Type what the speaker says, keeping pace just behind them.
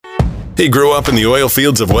He grew up in the oil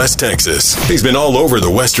fields of West Texas. He's been all over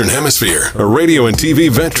the Western Hemisphere, a radio and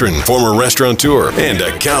TV veteran, former restaurateur, and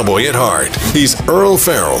a cowboy at heart. He's Earl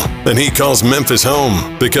Farrell, and he calls Memphis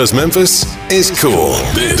home because Memphis is cool.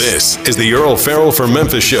 This is the Earl Farrell for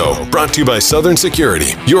Memphis Show, brought to you by Southern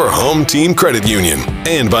Security, your home team credit union,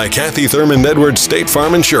 and by Kathy Thurman Edwards State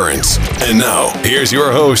Farm Insurance. And now, here's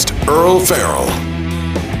your host, Earl Farrell.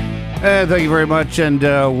 Thank you very much, and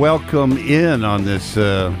welcome in on this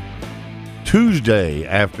Tuesday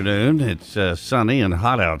afternoon. It's sunny and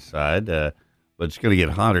hot outside, but it's going to get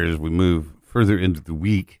hotter as we move further into the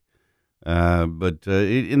week. But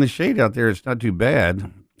in the shade out there, it's not too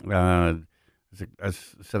bad. I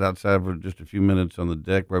sat outside for just a few minutes on the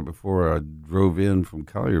deck right before I drove in from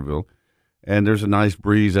Collierville, and there's a nice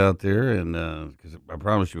breeze out there, and because I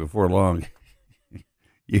promise you before long,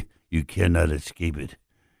 you cannot escape it.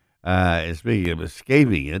 Speaking of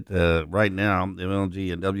escaping it, right now,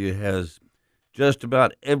 MLG and W has just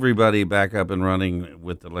about everybody back up and running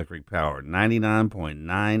with electric power.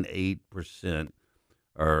 99.98%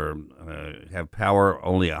 have power.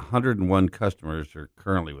 Only 101 customers are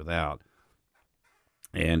currently without,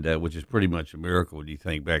 and which is pretty much a miracle when you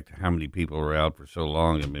think back to how many people are out for so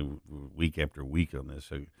long. I mean, week after week on this.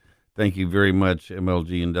 So thank you very much,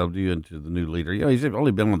 MLG and W, and to the new leader. You know, he's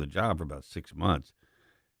only been on the job for about 6 months.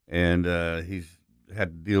 And he's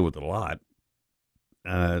had to deal with a lot.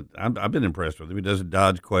 I've been impressed with him. He doesn't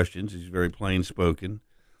dodge questions. He's very plain spoken.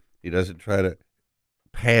 He doesn't try to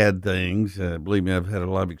pad things. Believe me, I've had a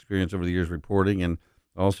lot of experience over the years reporting and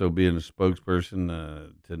also being a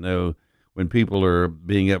spokesperson to know when people are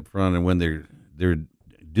being upfront and when they're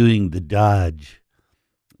doing the dodge.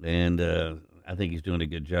 And I think he's doing a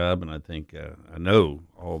good job. And I think I know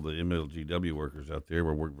all the MLGW workers out there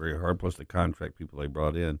will work very hard, plus the contract people they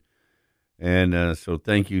brought in. And so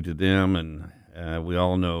thank you to them. And we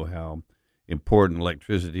all know how important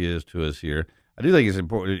electricity is to us here. I do think it's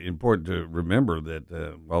important to remember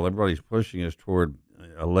that while everybody's pushing us toward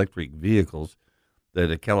electric vehicles,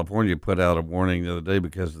 that California put out a warning the other day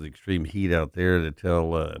because of the extreme heat out there to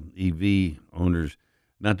tell EV owners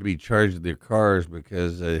not to be charging their cars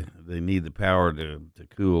because they need the power to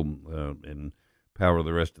cool and power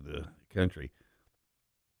the rest of the country.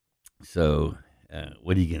 So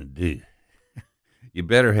what are you going to do? You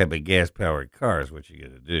better have a gas-powered car is what you're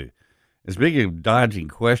going to do. And speaking of dodging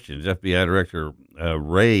questions, FBI Director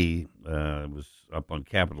Wray was up on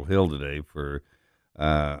Capitol Hill today for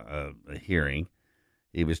a hearing.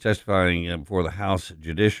 He was testifying before the House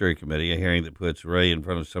Judiciary Committee, a hearing that puts Wray in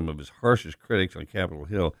front of some of his harshest critics on Capitol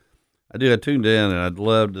Hill. I tuned in, and I'd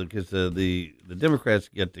love to, because the Democrats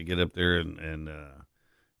get up there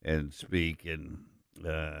and speak, and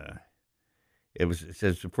it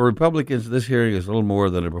says, for Republicans, this hearing is little more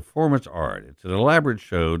than a performance art. It's an elaborate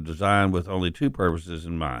show designed with only two purposes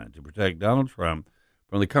in mind: to protect Donald Trump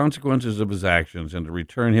from the consequences of his actions and to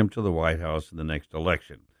return him to the White House in the next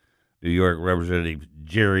election. New York Representative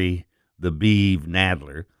Jerry the Beeve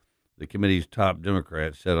Nadler, the committee's top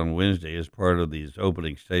Democrat, said on Wednesday as part of his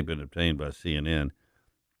opening statement obtained by CNN.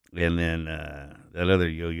 And then that other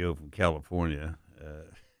yo-yo from California,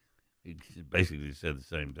 he basically said the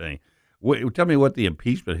same thing. Tell me what the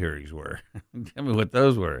impeachment hearings were. Tell me what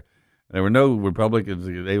those were. There were no Republicans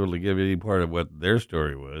able to give any part of what their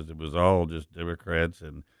story was. It was all just Democrats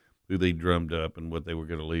and who they drummed up and what they were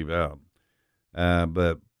going to leave out.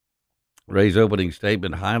 But Wray's opening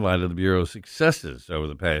statement highlighted the Bureau's successes over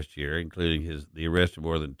the past year, including the arrest of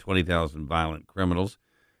more than 20,000 violent criminals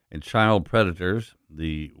and child predators,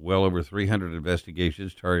 the well over 300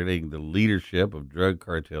 investigations targeting the leadership of drug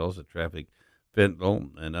cartels that traffic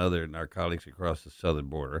fentanyl and other narcotics across the southern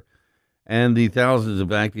border, and the thousands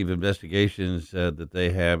of active investigations that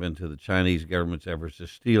they have into the Chinese government's efforts to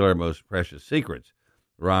steal our most precious secrets,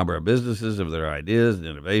 rob our businesses of their ideas and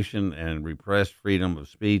innovation, and repress freedom of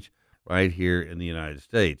speech right here in the United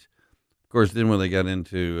States. Of course, then when they got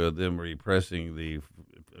into them repressing the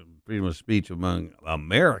freedom of speech among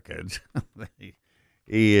Americans,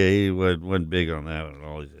 he wasn't big on that at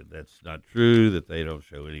all. He said that's not true, that they don't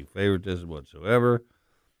show any favoritism whatsoever.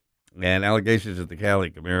 And allegations that the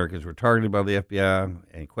Catholic Americans were targeted by the FBI,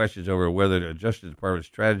 and questions over whether the Justice Department's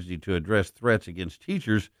strategy to address threats against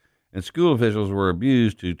teachers and school officials were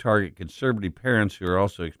abused to target conservative parents, who are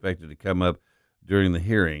also expected to come up during the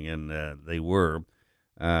hearing, and they were.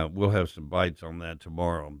 We'll have some bites on that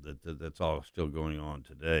tomorrow. That's all still going on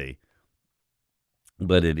today.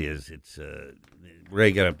 But it's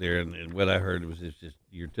Ray got up there, and what I heard was just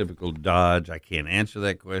your typical dodge. I can't answer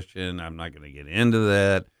that question. I'm not going to get into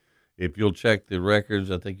that. If you'll check the records,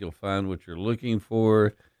 I think you'll find what you're looking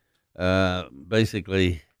for.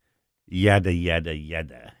 Basically, yada, yada,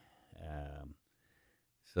 yada.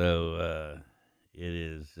 So it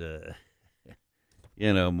is,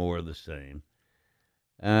 more of the same.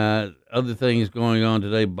 Other things going on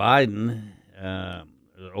today, Biden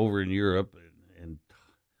over in Europe and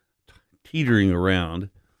teetering around.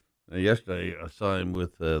 Yesterday, I saw him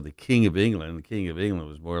with the King of England. The King of England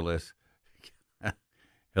was more or less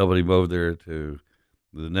helping him over there to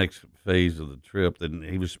the next phase of the trip. Then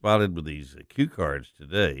he was spotted with these cue cards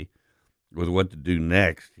today with what to do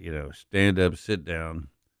next. Stand up, sit down,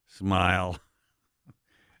 smile.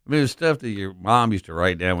 I mean, it's stuff that your mom used to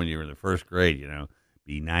write down when you were in the first grade,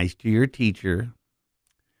 Be nice to your teacher.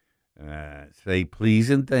 Say please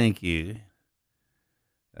and thank you.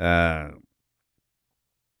 And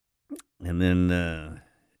then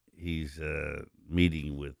he's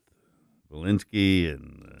meeting with Zelensky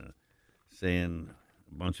and saying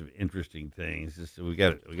a bunch of interesting things. So we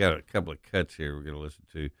got a couple of cuts here we're going to listen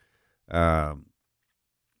to.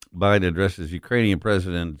 Biden addresses Ukrainian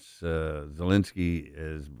President Zelensky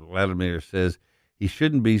as Vladimir says he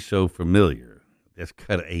shouldn't be so familiar. That's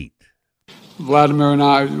cut 8. Vladimir and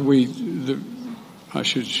I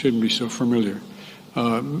shouldn't be so familiar.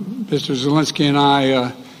 Mr. Zelensky and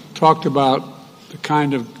I talked about the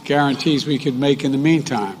kind of guarantees we could make in the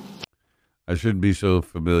meantime. I shouldn't be so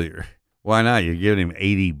familiar. Why not? You're giving him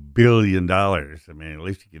 $80 billion. I mean, at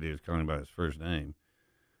least you could do is calling him by his first name.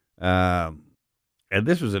 And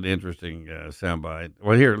this was an interesting soundbite.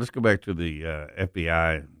 Well, here, let's go back to the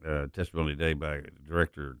FBI testimony today by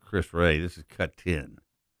Director Chris Wray. This is cut 10.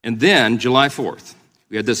 And then, July 4th,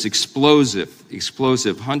 we had this explosive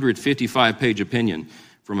 155-page opinion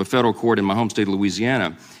from a federal court in my home state of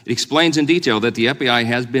Louisiana. It explains in detail that the FBI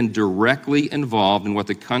has been directly involved in what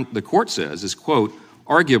the court says is, quote,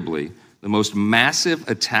 arguably the most massive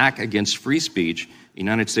attack against free speech in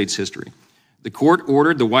United States history. The court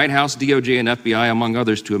ordered the White House, DOJ, and FBI, among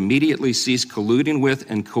others, to immediately cease colluding with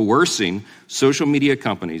and coercing social media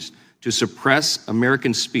companies to suppress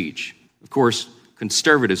American speech, of course,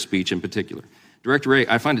 conservative speech in particular. Director Wray,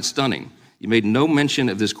 I find it stunning. You made no mention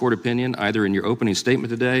of this court opinion either in your opening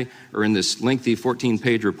statement today or in this lengthy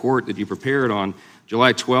 14-page report that you prepared on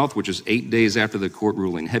July 12th, which is 8 days after the court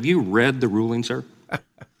ruling. Have you read the ruling, sir?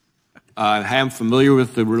 I am familiar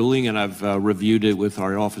with the ruling, and I've reviewed it with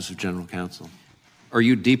our Office of General Counsel. Are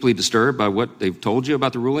you deeply disturbed by what they've told you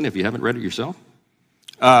about the ruling if you haven't read it yourself?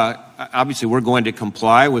 Obviously, we're going to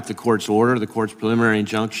comply with the court's order, the court's preliminary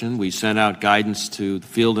injunction. We sent out guidance to the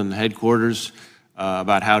field and the headquarters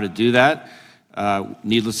about how to do that.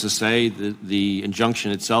 Needless to say, the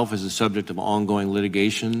injunction itself is the subject of ongoing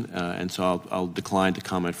litigation, and so I'll decline to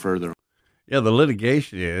comment further. Yeah, the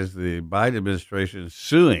litigation is the Biden administration is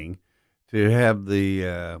suing to have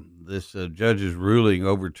this judge's ruling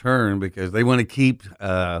overturned because they want to keep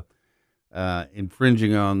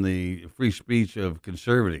infringing on the free speech of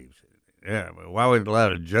conservatives. Yeah, but why would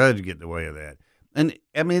allow a judge get in the way of that? And,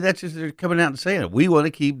 I mean, that's just they're coming out and saying it. We want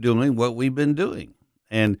to keep doing what we've been doing.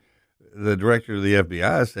 And the director of the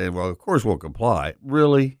FBI said, well, of course we'll comply.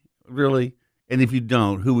 Really? Really? And if you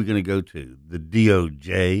don't, who are we going to go to? The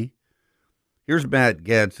DOJ? Here's Matt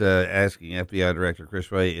Gaetz asking FBI Director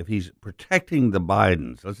Chris Wray if he's protecting the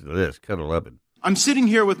Bidens. Listen to this, cut 11. I'm sitting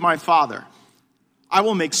here with my father. I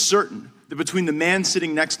will make certain that between the man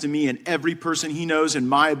sitting next to me and every person he knows and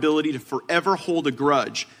my ability to forever hold a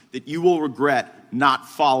grudge, that you will regret not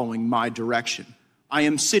following my direction. I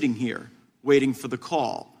am sitting here waiting for the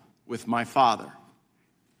call with my father.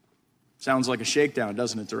 Sounds like a shakedown,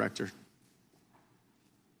 doesn't it, Director?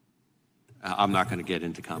 I'm not going to get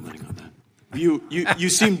into commenting on that. You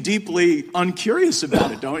seem deeply uncurious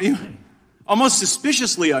about it, don't you? Almost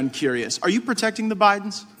suspiciously uncurious. Are you protecting the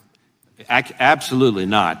Bidens? Absolutely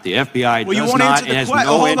not. The FBI well, does not and has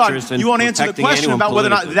no interest in you won't answer the question about whether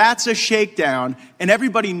or not that's a shakedown, and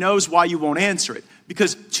everybody knows why you won't answer it.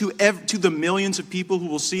 Because to the millions of people who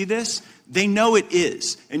will see this, they know it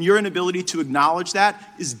is. And your inability to acknowledge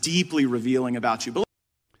that is deeply revealing about you.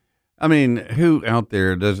 I mean, who out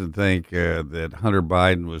there doesn't think that Hunter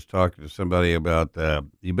Biden was talking to somebody about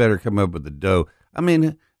you better come up with the dough? I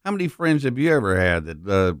mean, how many friends have you ever had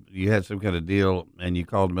that you had some kind of deal and you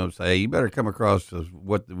called them up and say, hey, you better come across as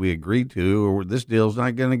what we agreed to or this deal's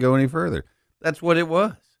not going to go any further? That's what it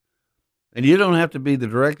was. And you don't have to be the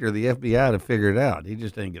director of the FBI to figure it out. He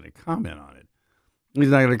just ain't going to comment on it. He's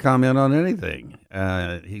not going to comment on anything.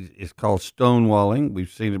 It's called stonewalling. We've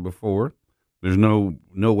seen it before. There's no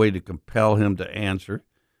way to compel him to answer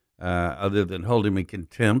other than hold him in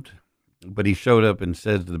contempt. But he showed up and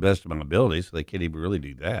said to the best of my ability, so they can't even really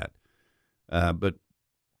do that. But,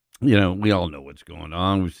 you know, we all know what's going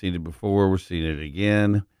on. We've seen it before. We're seeing it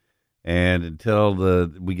again. And until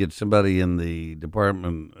we get somebody in the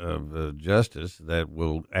Department of Justice that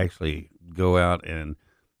will actually go out and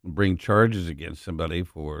bring charges against somebody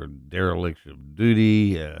for dereliction of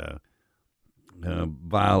duty,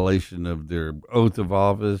 violation of their oath of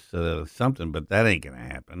office, something, but that ain't going to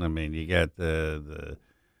happen. I mean, you got the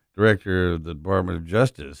director of the Department of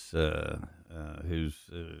Justice who's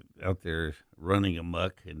out there running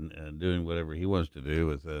amok and doing whatever he wants to do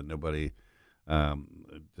with nobody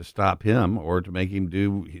to stop him or to make him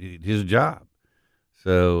do his job.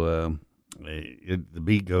 So the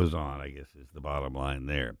beat goes on, I guess, is the bottom line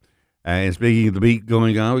there. And speaking of the beat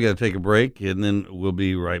going on, we got to take a break, and then we'll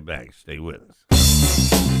be right back. Stay with us.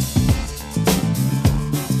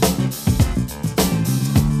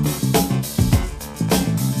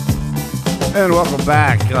 And welcome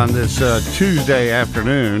back on this Tuesday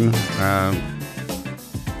afternoon.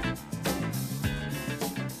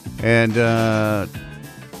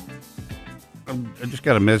 I just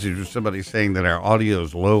got a message from somebody saying that our audio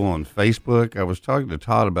is low on Facebook. I was talking to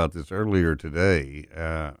Todd about this earlier today.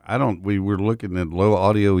 We were looking at low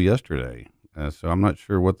audio yesterday, so I'm not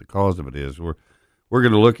sure what the cause of it is. We're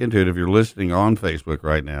going to look into it. If you're listening on Facebook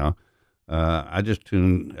right now, I just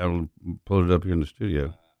I'll pull it up here in the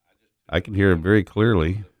studio. I can hear it very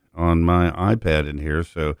clearly on my iPad in here.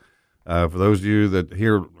 So for those of you that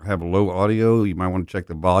have a low audio, you might want to check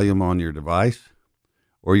the volume on your device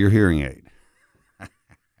or your hearing aid.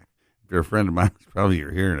 If you're a friend of mine, it's probably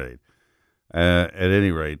your hearing aid. At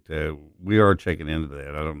any rate, we are checking into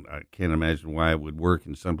that. I can't imagine why it would work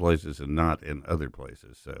in some places and not in other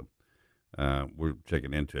places. So we're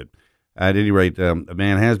checking into it. At any rate, a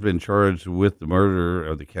man has been charged with the murder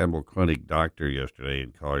of the Campbell Clinic doctor yesterday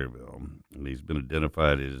in Collierville. And he's been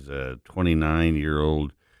identified as a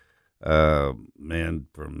 29-year-old man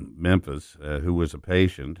from Memphis who was a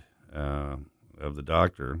patient of the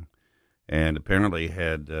doctor and apparently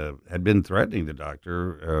had been threatening the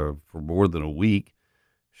doctor for more than a week.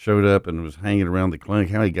 Showed up and was hanging around the clinic.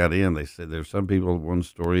 How he got in, they said there's some people, one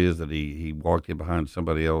story is that he walked in behind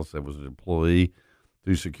somebody else that was an employee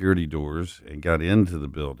through security doors and got into the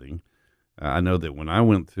building. I know that when I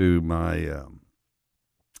went through my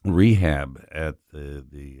rehab at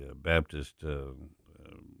the Baptist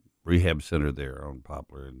rehab center there on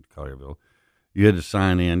Poplar in Collierville, you had to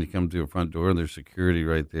sign in. You come through a front door, and there's security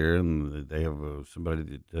right there, and they have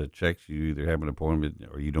somebody that checks you. Either have an appointment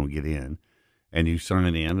or you don't get in, and you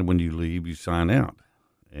sign in, and when you leave, you sign out.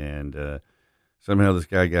 And somehow this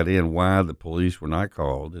guy got in. Why the police were not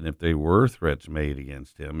called, and if they were threats made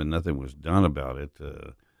against him and nothing was done about it,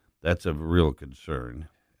 that's a real concern.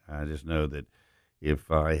 I just know that if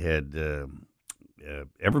I had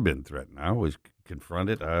ever been threatened, I always confront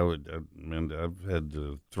it. I've had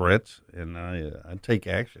threats, and I take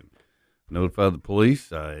action. Notify the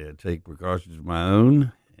police. I take precautions of my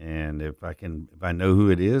own, and if I know who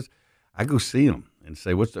it is, I go see them and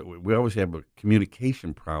say, we always have a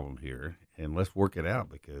communication problem here, and let's work it out,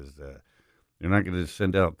 because they're not going to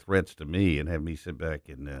send out threats to me and have me sit back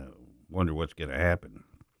and wonder what's going to happen.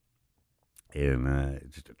 And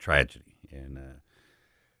it's just a tragedy, and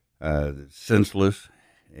it's senseless,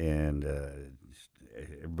 and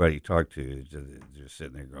everybody you talk to is just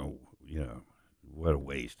sitting there going, what a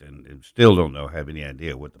waste, and still don't have any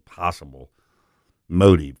idea what the possible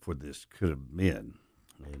motive for this could have been.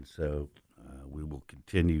 And so we will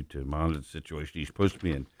continue to monitor the situation. He's supposed to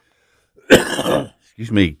be in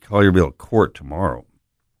Collierville court tomorrow,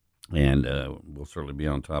 and we'll certainly be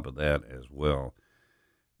on top of that as well,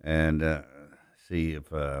 and see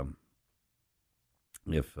if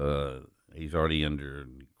he's already under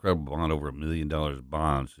incredible bond, over $1 million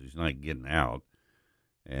bond, so he's not getting out,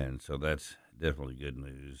 and so that's definitely good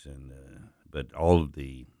news. And but all of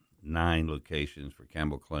the 9 locations for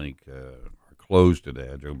Campbell Clinic are closed today.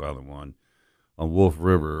 I drove by the one on Wolf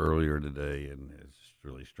River earlier today, and it's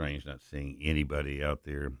really strange not seeing anybody out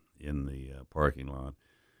there in the parking lot.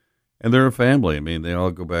 And they're a family. I mean, they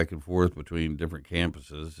all go back and forth between different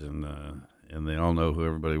campuses, and they all know who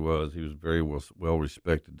everybody was. He was a very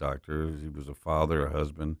well-respected doctor. He was a father, a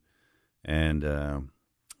husband, and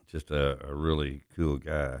just a really cool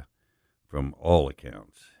guy from all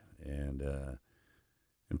accounts. And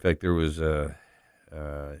in fact, there was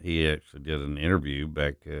he actually did an interview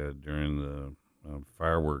back during the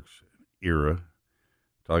fireworks era,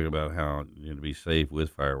 talking about how to be safe with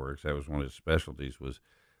fireworks. That was one of his specialties, was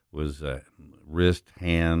wrist,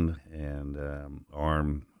 hand, and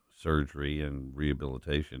arm surgery and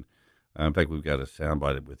rehabilitation. In fact, we've got a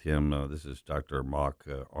soundbite with him. This is Dr. Mock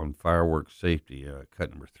on fireworks safety,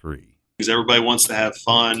 cut number 3. because everybody wants to have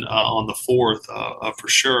fun on the 4th for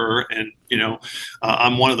sure. And,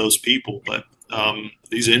 I'm one of those people, but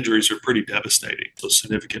these injuries are pretty devastating. So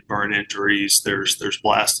significant burn injuries, there's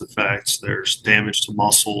blast effects, there's damage to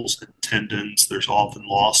muscles and tendons, there's often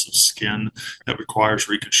loss of skin that requires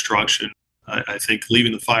reconstruction. I think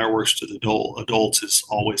leaving the fireworks to the adults is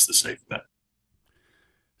always the safe bet.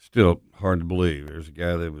 Still hard to believe. There's a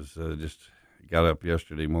guy that was just got up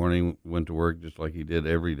yesterday morning, went to work just like he did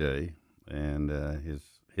every day, and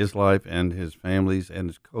his life and his family's and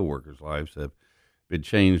his coworkers' lives have been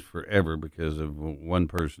changed forever because of one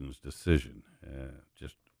person's decision.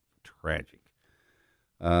 Just tragic.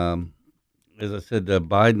 As I said,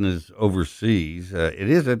 Biden is overseas. It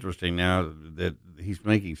is interesting now that he's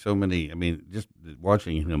making so many. I mean, just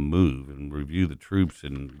watching him move and review the troops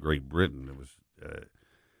in Great Britain, it was.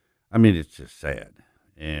 It's just sad.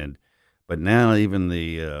 But now even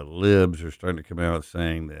the libs are starting to come out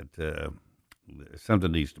saying that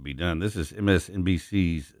something needs to be done. This is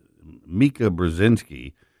MSNBC's Mika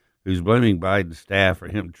Brzezinski, who's blaming Biden's staff for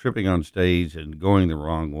him tripping on stage and going the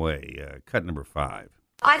wrong way. Cut number 5.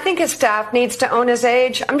 I think his staff needs to own his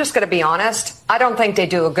age. I'm just going to be honest. I don't think they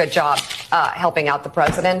do a good job helping out the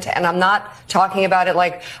president. And I'm not talking about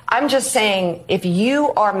it I'm just saying if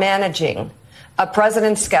you are managing a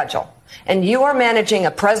president's schedule and you are managing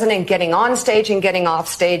a president getting on stage and getting off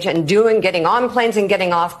stage and getting on planes and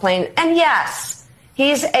getting off planes, and yes,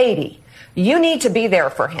 he's 80. You need to be there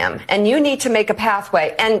for him, and you need to make a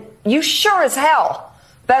pathway. And you sure as hell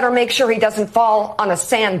better make sure he doesn't fall on a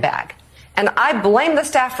sandbag. And I blame the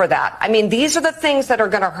staff for that. I mean, these are the things that are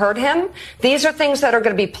going to hurt him. These are things that are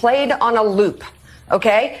going to be played on a loop.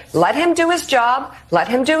 Okay? Let him do his job. Let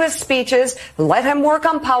him do his speeches. Let him work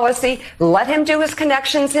on policy. Let him do his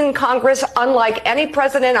connections in Congress, unlike any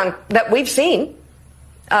president that we've seen.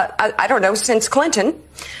 I don't know, since Clinton.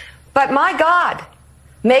 But my God,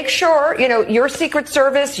 make sure, your Secret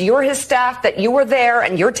Service, you're his staff, that you were there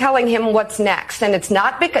and you're telling him what's next. And it's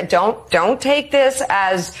not because, don't take this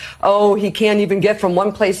as, he can't even get from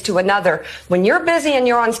one place to another. When you're busy and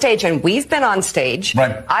you're on stage, and we've been on stage,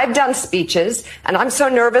 right. I've done speeches, and I'm so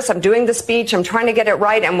nervous. I'm doing the speech. I'm trying to get it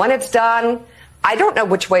right. And when it's done, I don't know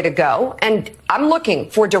which way to go. And I'm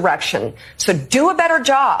looking for direction. So do a better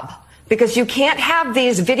job. Because you can't have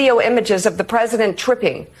these video images of the president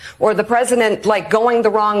tripping or the president going the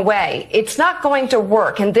wrong way. It's not going to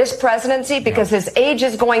work in this presidency because his age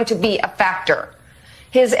is going to be a factor.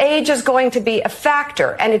 His age is going to be a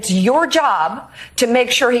factor, and it's your job to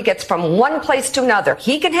make sure he gets from one place to another.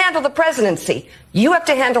 He can handle the presidency. You have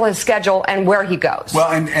to handle his schedule and where he goes.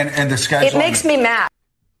 Well, and the schedule. It makes me mad.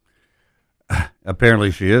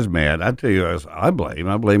 Apparently she is mad. I tell you, I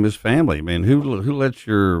blame his family. I mean, who lets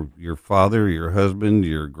your father, your husband,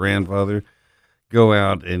 your grandfather go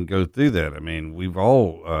out and go through that? I mean, we've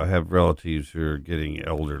all have relatives who are getting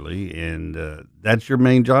elderly, and that's your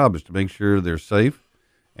main job, is to make sure they're safe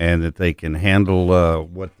and that they can handle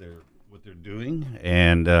what they're doing,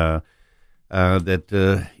 and that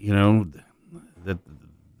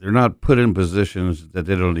they're not put in positions that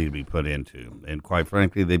they don't need to be put into. And quite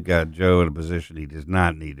frankly, they've got Joe in a position he does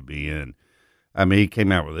not need to be in. I mean, he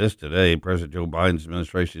came out with this today. President Joe Biden's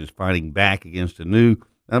administration is fighting back against a new.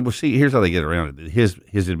 We'll see. Here's how they get around it. His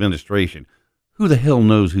administration. Who the hell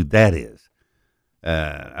knows who that is?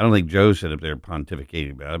 I don't think Joe said up there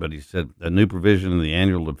pontificating about it, but he said a new provision in the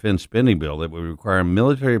annual defense spending bill that would require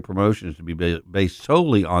military promotions to be based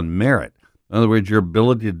solely on merit. In other words, your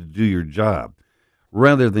ability to do your job,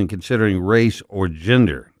 rather than considering race or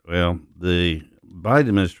gender. Well, the Biden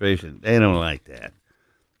administration, they don't like that.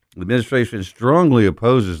 The administration strongly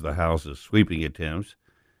opposes the House's sweeping attempts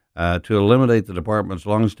to eliminate the department's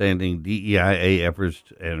longstanding DEIA efforts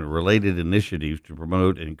and related initiatives to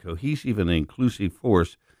promote a cohesive and inclusive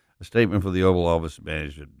force, a statement for the Oval Office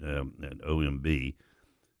management at OMB.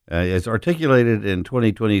 As articulated in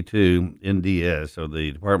 2022 NDS, so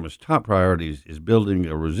the department's top priorities is building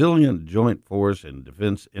a resilient joint force and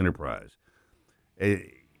defense enterprise.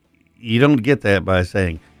 You don't get that by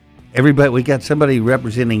saying, everybody, we got somebody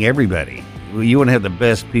representing everybody. You want to have the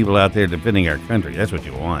best people out there defending our country. That's what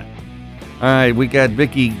you want. All right, we got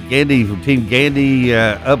Vicki Gandee from Team Gandee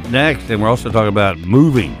up next, and we're also talking about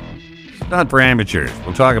moving. It's not for amateurs.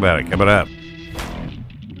 We'll talk about it coming up.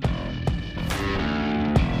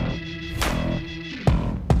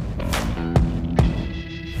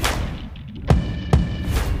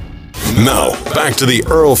 Now, back to the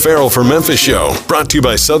Earl Farrell for Memphis show, brought to you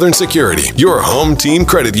by Southern Security, your home team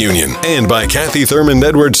credit union, and by Kathy Thurman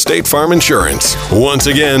Edwards State Farm Insurance. Once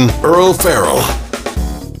again, Earl Farrell.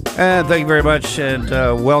 And thank you very much, and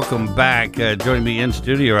welcome back. Joining me in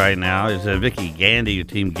studio right now is Vicki, Gandee,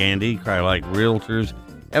 Team Gandee, Cry-Like Realtors,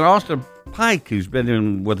 and Austin Pike, who's been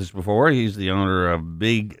in with us before. He's the owner of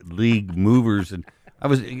Big League Movers. And I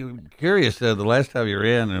was curious, the last time you were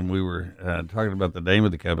in and we were talking about the name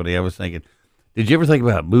of the company, I was thinking, did you ever think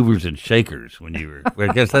about movers and shakers when you were? Well,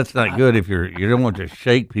 I guess that's not good if you don't want to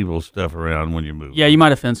shake people's stuff around when you move. Yeah, you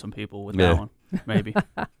might offend some people with that one, maybe.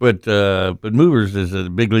 But movers is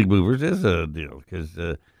Big League Movers is a deal because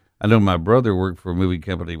I know my brother worked for a moving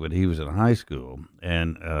company when he was in high school,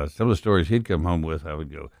 and some of the stories he'd come home with, I would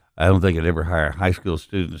go, I don't think I'd ever hire high school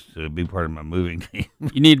students to be part of my moving team.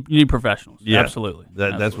 You need professionals. Yeah, Absolutely.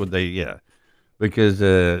 That's what they because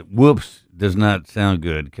whoops does not sound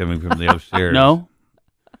good coming from the upstairs. No,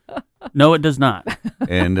 it does not.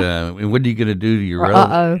 And what are you going to do to your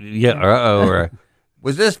uh-oh. Yeah, or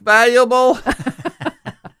was this valuable?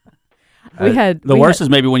 The worst is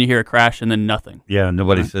maybe when you hear a crash and then nothing. Yeah,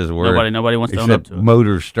 nobody says a word. Nobody wants to own up to it.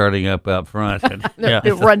 Motors starting up out front.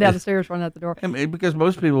 They run down the stairs, run out the door. Because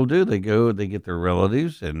most people do. They go, they get their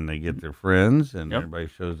relatives, and they get their friends, and everybody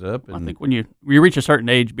shows up. And I think when you reach a certain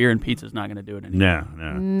age, beer and pizza is not going to do it anymore.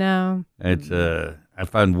 No. It's I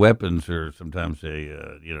find weapons are sometimes like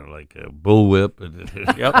a bullwhip and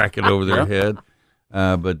crack it over their head.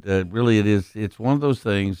 But really, it's one of those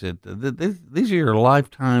things that these are your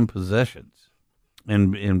lifetime possessions,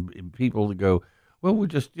 and people go, well, we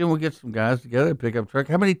just we'll get some guys together, pick up a truck.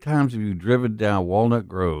 How many times have you driven down Walnut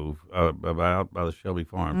Grove out by the Shelby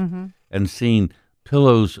Farms and seen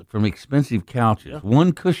pillows from expensive couches,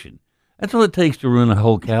 one cushion? That's all it takes to ruin a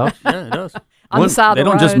whole couch. Yeah, it does. On the side of the road.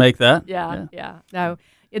 They don't just make that. Yeah. No,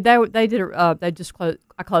 they did. They just closed.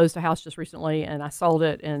 I closed a house just recently, and I sold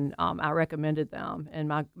it, and I recommended them. And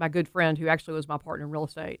my good friend, who actually was my partner in real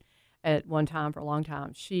estate at one time for a long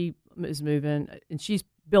time, she is moving, and she's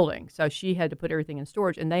building, so she had to put everything in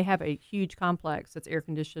storage. And they have a huge complex that's air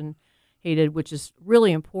conditioned, heated, which is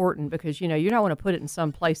really important because you don't want to put it in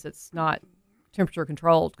some place that's not temperature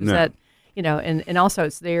controlled because that. And also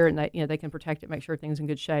it's there, and they can protect it, make sure things in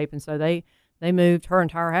good shape. And so they moved her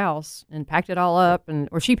entire house and packed it all up,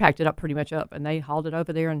 or she packed it up pretty much up, and they hauled it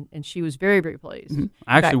over there, and she was very, very pleased. Mm-hmm.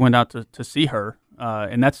 I actually went out to see her,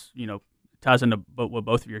 and that's ties into what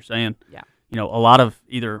both of you are saying. Yeah, a lot of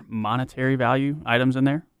either monetary value items in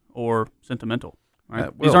there or sentimental. Right,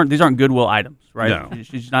 these aren't Goodwill items, right? No.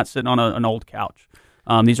 She's not sitting on an old couch.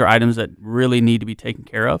 These are items that really need to be taken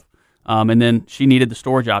care of. And then she needed the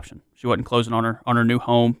storage option. She wasn't closing on her new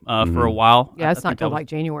home for a while. Yeah, it's not until like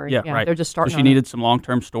January. Yeah, right. They're just starting. So she needed some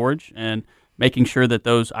long-term storage and making sure that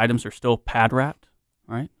those items are still pad wrapped.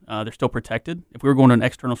 Right, they're still protected. If we were going to an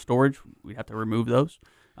external storage, we'd have to remove those.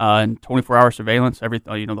 And 24-hour surveillance,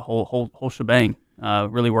 everything. The whole shebang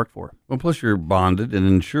really worked for her. Well, plus you're bonded and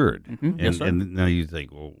insured. Mm-hmm. Yes, sir. And now you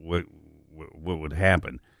think, well, what would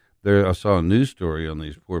happen? I saw a news story on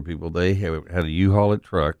these poor people. They had a U-Haul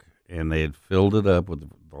truck, and they had filled it up with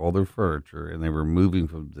all their furniture, and they were moving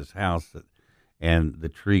from this house, and the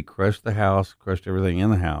tree crushed the house, crushed everything in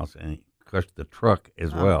the house, and it crushed the truck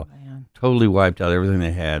as well. Man. Totally wiped out everything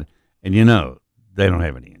they had, and they don't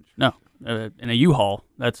have any insurance. No, in a U-Haul,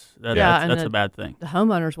 that's a bad thing. The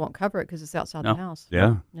homeowners won't cover it because it's outside the house.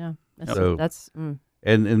 Yeah. That's.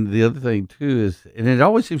 And the other thing too is, and it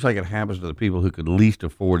always seems like it happens to the people who could least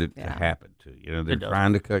afford it to happen to. They're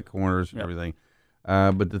trying to cut corners and everything.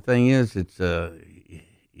 But the thing is, it's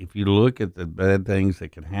if you look at the bad things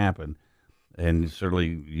that can happen, and certainly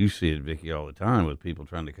you see it, Vicki, all the time with people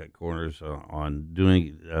trying to cut corners on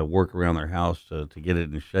doing work around their house to get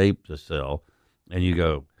it in shape to sell, and you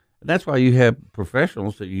go, that's why you have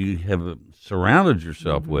professionals that you have surrounded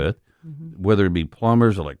yourself with, whether it be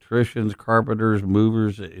plumbers, electricians, carpenters,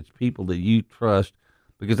 movers. It's people that you trust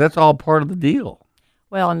because that's all part of the deal.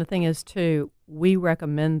 Well, and the thing is, too, we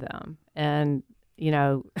recommend them, and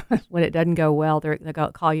when it doesn't go well, they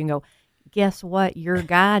call you and go, guess what your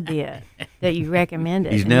guy did that you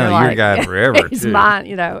recommended? He's now your guy forever, he's too. mine,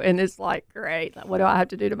 and it's like, great. What do I have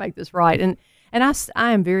to do to make this right? And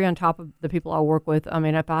I am very on top of the people I work with. I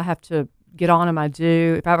mean, if I have to get on them, I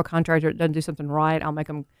do. If I have a contractor that doesn't do something right, I'll make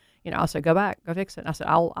them, I'll say, go back, go fix it. And I said,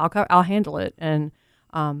 I'll handle it. And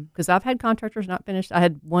because I've had contractors not finished. I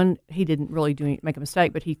had one, he didn't really make a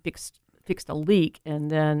mistake, but he fixed a leak,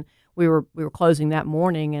 and then we were closing that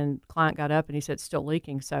morning, and client got up and he said it's still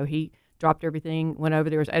leaking, so he dropped everything, went over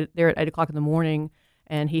there, was there at 8 o'clock in the morning,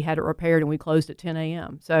 and he had it repaired, and we closed at 10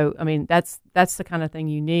 a.m. So I mean, that's the kind of thing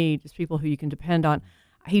you need, is people who you can depend on.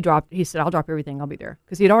 He said, "I'll drop everything. I'll be there,"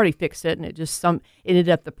 because he had already fixed it, and it ended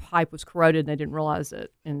up the pipe was corroded, and they didn't realize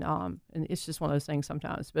it, and it's just one of those things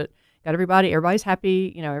sometimes. But got everybody's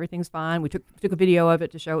happy. Everything's fine. We took a video of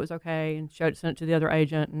it to show it was okay, and sent it to the other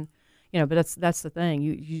agent, and But that's the thing.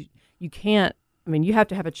 You can't. I mean, you have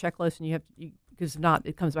to have a checklist, and because if not,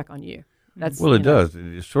 it comes back on you. It does.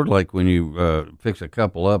 It's sort of like when you fix a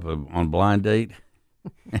couple up on blind date.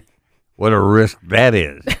 What a risk that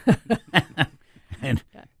is. And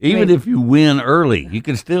even if you win early, you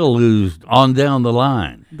can still lose on down the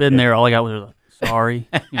line. Been there. All I got was sorry,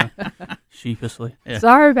 sheepishly. Yeah.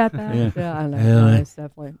 Sorry about that. Yeah, I know. It's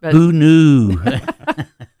definitely. But who knew?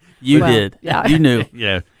 You did. Yeah. You knew.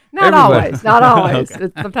 Yeah. Not always.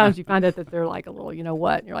 Okay. Sometimes you find out that they're like a little, you know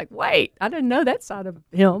what? And you're like, wait, I didn't know that side of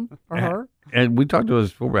him or her. And we talked to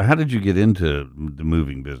this before, but how did you get into the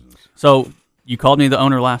moving business? So you called me the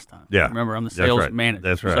owner last time. Yeah. Remember, I'm the sales manager.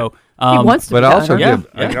 That's right. So, he wants to but I also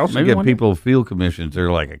maybe give people field commissions.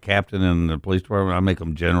 They're like a captain in the police department. I make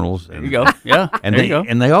them generals. There you go. Yeah. And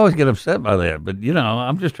they always get upset by that. But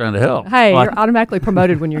I'm just trying to help. Hey, you're automatically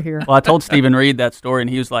promoted when you're here. Well, I told Stephen Reed that story, and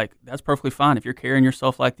he was like, "That's perfectly fine if you're carrying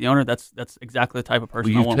yourself like the owner. That's exactly the type of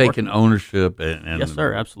person I want you've taken ownership. And yes,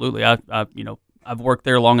 sir. Absolutely. I've worked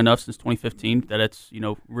there long enough since 2015 that it's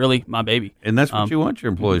really my baby. And that's what you want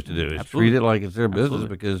your employees to do, is treat it like it's their business,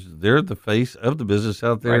 because they're the face of the business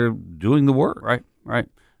out there doing the work. Right.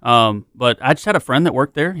 But I just had a friend that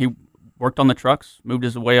worked there. He worked on the trucks, moved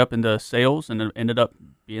his way up into sales, and ended up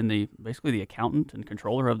being basically the accountant and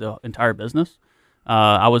controller of the entire business.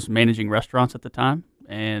 I was managing restaurants at the time.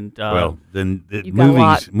 And then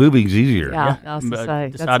moving's easier. Yeah, I was to say.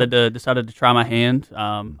 Decided to try my hand.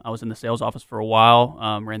 I was in the sales office for a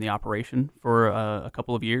while. Ran the operation for a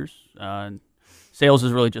couple of years. And sales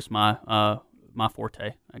is really just my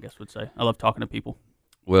forte, I guess would say. I love talking to people.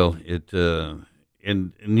 Well,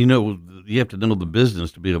 and you have to know the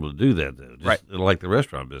business to be able to do that, though. Just like the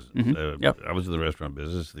restaurant business. Mm-hmm. I was in the restaurant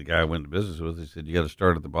business. The guy I went to business with, he said, "You got to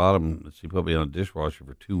start at the bottom." He put me on a dishwasher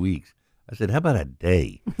for 2 weeks. I said, "How about a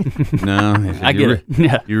day?" No, he said, I get it.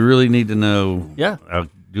 Yeah, you really need to know. Yeah, I'll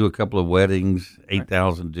do a couple of weddings,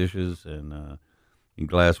 8,000 dishes, and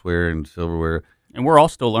glassware and silverware. And we're all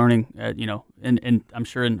still learning, and I'm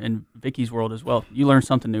sure in Vicki's world as well. You learn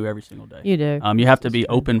something new every single day. You do. You have to be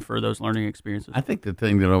open for those learning experiences. I think the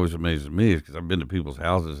thing that always amazes me is because I've been to people's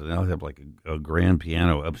houses and they'll have like a grand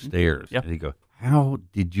piano upstairs. Yeah. And you go, "How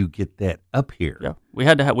did you get that up here?" Yeah, we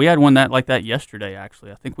had one like that yesterday.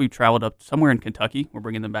 Actually, I think we traveled up somewhere in Kentucky. We're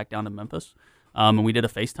bringing them back down to Memphis, and we did a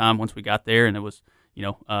FaceTime once we got there, and it was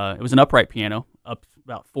it was an upright piano up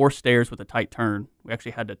about 4 stairs with a tight turn. We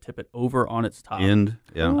actually had to tip it over on its top end,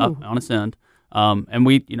 up on its end, and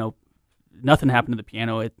we nothing happened to the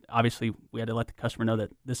piano. Obviously, we had to let the customer know that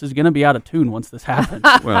this is going to be out of tune once this happens.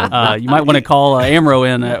 Well, you might want to call Amro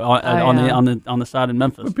in on the side in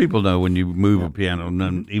Memphis. But people know when you move a piano,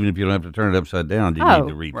 even if you don't have to turn it upside down, you need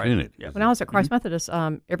to retune it. Yeah. When I was at Christ Methodist,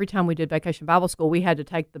 every time we did Vacation Bible School, we had to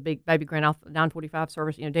take the big baby grand off 945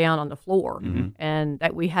 service, down on the floor, and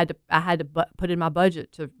that I had to put in my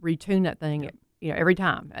budget to retune that thing. Every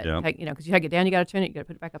time, because you take it down, you got to tune it, you got to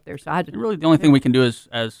put it back up there. So I had to. And really, the only thing we can do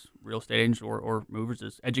as real estate agents or movers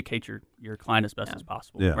is educate your client as best as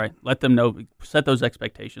possible. Yeah. Right, let them know, set those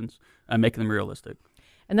expectations, and make them realistic.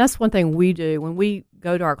 And that's one thing we do when we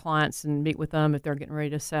go to our clients and meet with them if they're getting ready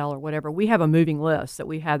to sell or whatever. We have a moving list that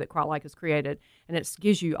we have that Crowdlike has created, and it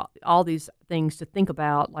gives you all these things to think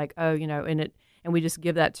about, like and we just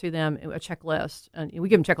give that to them, a checklist. And we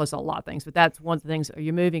give them checklists on a lot of things, but that's one of the things. Are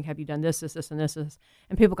you moving? Have you done this, and this?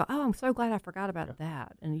 And people go, "Oh, I'm so glad I forgot about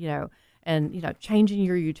that." And changing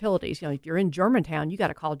your utilities. If you're in Germantown, you got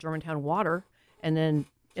to call Germantown Water, and then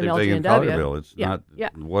MLGNW. It's not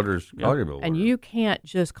water's Collierville. And you can't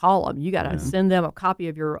just call them. You got to send them a copy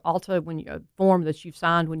of your Alta form that you've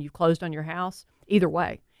signed when you've closed on your house. Either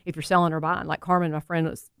way, if you're selling or buying. Like Carmen, my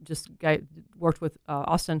friend, worked with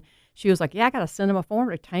Austin. She was like, "Yeah, I got to send them a form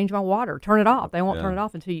to change my water. Turn it off. They won't turn it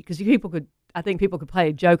off until you." Because I think people could play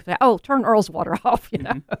a joke that, "Oh, turn Earl's water off."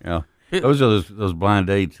 Yeah, those are those blind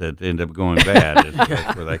dates that end up going bad.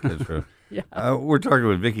 That's where that comes from. Yeah. We're talking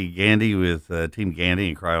with Vicki Gandee with Team Gandee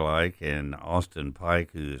and Crowdlike, and Austin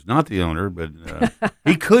Pike, who is not the owner, but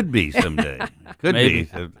he could be someday. Could Maybe.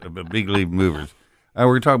 be a big league movers. We're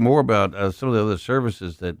going to talk more about some of the other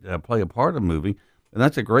services that play a part of moving. And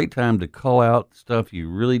that's a great time to call out stuff you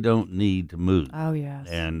really don't need to move. Oh, yes.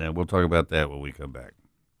 And we'll talk about that when we come back.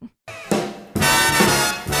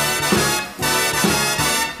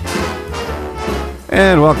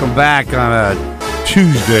 And welcome back on a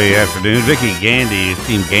Tuesday afternoon. Vicki Gandee,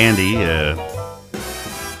 Team Gandee,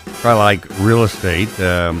 probably like real estate.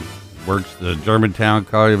 Works the Germantown,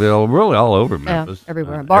 Collierville, really all over Memphis. Yeah,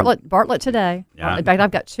 everywhere. Bartlett today. Yeah. In fact, I've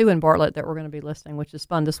got 2 in Bartlett that we're going to be listing, which is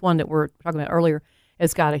fun. This one that we're talking about earlier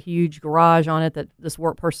has got a huge garage on it that this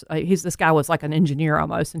work person, this guy was like an engineer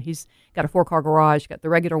almost, and he's got a 4-car garage. Got the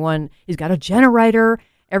regular one. He's got a generator.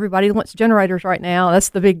 Everybody wants generators right now. That's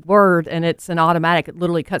the big word, and it's an automatic. It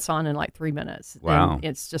literally cuts on in like 3 minutes. Wow. And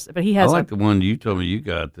it's just, but he has I like the one you told me you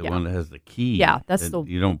got, the Yeah. one that has the key. Yeah, that's that the-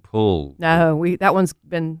 you don't pull. No, that one's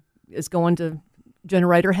is going to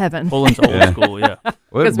generator heaven. Pulling's old school, yeah.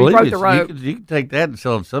 Well, 'Cause we believe broke it, the rope. You can take that and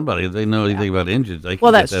sell it to somebody if they know anything about engines. They can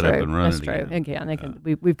Well, get that's that true. up and running That's true. again. Again, they can.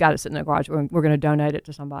 We've got it sitting in the garage. We're going to donate it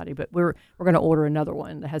to somebody, but we're going to order another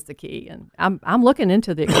one that has the key. And I'm looking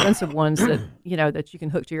into the expensive ones that that you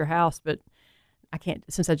can hook to your house, but I can't,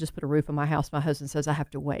 since I just put a roof on my house. My husband says I have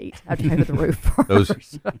to wait. I have to pay for the roof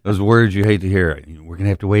first. Those words you hate to hear. We're going to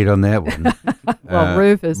have to wait on that one. Well,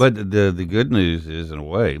 roof is. But the good news is, in a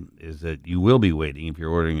way, is that you will be waiting if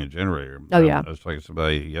you're ordering a generator. Oh, yeah. I was talking to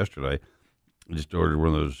somebody yesterday. I just ordered one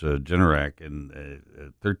of those Generac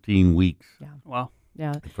in 13 weeks. Yeah. Wow.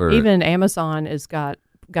 Yeah. For- Even Amazon has got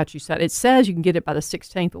you set. It says you can get it by the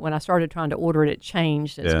 16th, but when I started trying to order it, it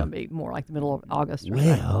changed. It's Yeah. going to be more like the middle of August. Or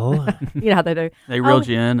Well, you know how they do. They reeled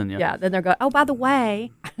you in, and Yeah. Then they're going, oh, by the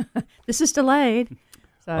way, this is delayed.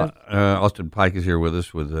 So Austin Pike is here with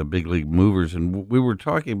us with Big League Movers, and we were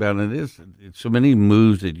talking about it's so many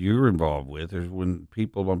moves that you're involved with. There's when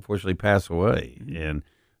people unfortunately pass away, and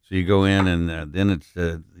so you go in, and then it's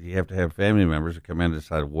you have to have family members to come in and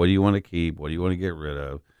decide what do you want to keep, what do you want to get rid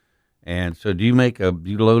of. And so, do you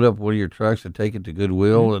you load up one of your trucks and take it to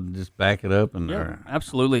Goodwill and just back it up? And Yeah,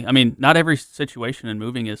 absolutely. I mean, not every situation in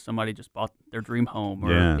moving is somebody just bought their dream home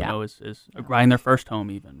or is buying their first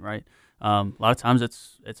home even, right? A lot of times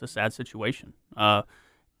it's a sad situation.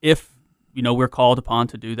 If we're called upon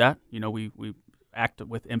to do that, we act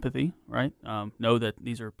with empathy, right? Know that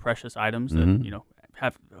these are precious items that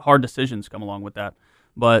have hard decisions come along with that.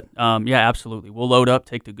 But yeah, absolutely, we'll load up,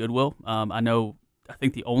 take to Goodwill. I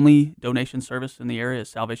think the only donation service in the area is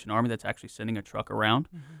Salvation Army that's actually sending a truck around.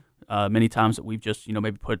 Many times that we've just,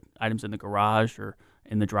 maybe put items in the garage or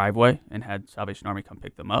in the driveway and had Salvation Army come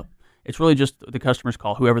pick them up. It's really just the customers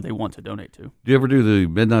call whoever they want to donate to. Do you ever do the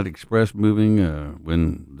Midnight Express moving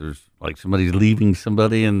when there's like somebody's leaving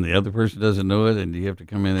somebody and the other person doesn't know it, and you have to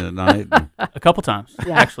come in at night? A couple times,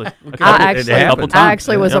 actually. I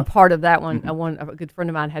actually was Yeah. a part of that one. A good friend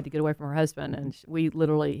of mine had to get away from her husband, and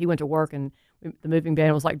he went to work, and the moving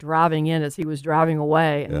van was like driving in as he was driving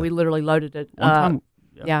away, and we literally loaded it.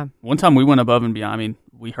 One time we went above and beyond. I mean,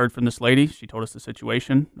 we heard from this lady. She told us the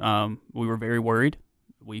situation. We were very worried.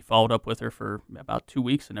 We followed up with her for about 2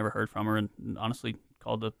 weeks and never heard from her, and honestly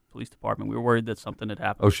called the police department. We were worried that something had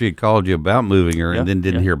happened. Oh, she had called you about moving her and then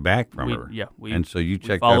didn't yeah. hear back from her. Yeah, and so you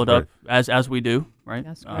checked followed up as we do, right?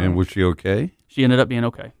 That's and was she okay? She ended up being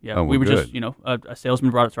okay. Yeah, Oh, we were good. just, a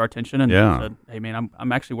salesman brought it to our attention and Yeah. said, "Hey, man,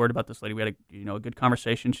 I'm actually worried about this lady. We had a good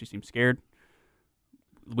conversation. She seemed scared.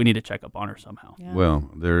 We need to check up on her somehow." Yeah.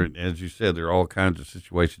 Well, as you said, there are all kinds of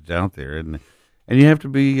situations out there, and you have to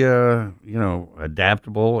be,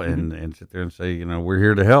 adaptable and sit there and say, we're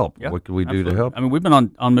here to help. Yeah, What can we do absolutely. to help? I mean, we've been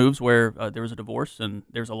on moves where there was a divorce and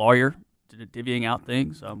there's a lawyer divvying out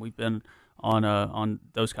things. We've been on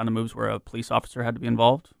those kind of moves where a police officer had to be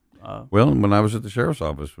involved. Well, when I was at the sheriff's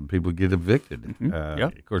office, when people get evicted,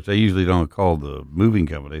 of course, they usually don't call the moving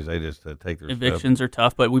companies. They just take their Evictions stuff. are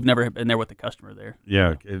tough, but we've never been there with the customer there.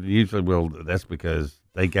 Yeah, usually, that's because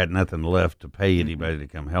they got nothing left to pay anybody to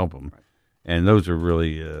come help them. Right. And those are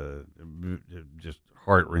really just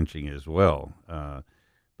heart-wrenching as well.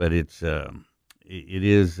 But it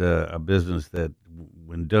is a business that,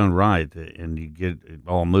 when done right, and you get it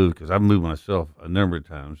all moved, because I've moved myself a number of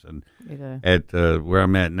times, and at where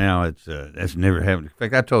I'm at now, that's never happened. In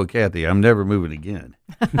fact, I told Kathy I'm never moving again.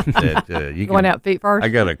 That you going out feet first. I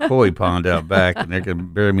got a koi pond out back, and they're going to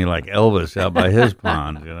bury me like Elvis out by his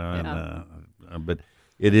pond, but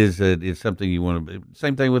it is it's something you want to.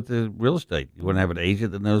 Same thing with the real estate. You want to have an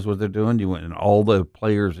agent that knows what they're doing. You want and all the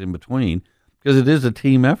players in between, because it is a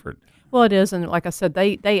team effort. Well, it is, and like I said,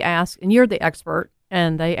 they ask, and you're the expert,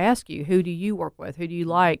 and they ask you, who do you work with, who do you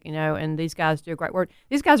like, and these guys do a great work.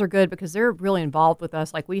 These guys are good because they're really involved with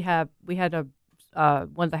us. Like we had one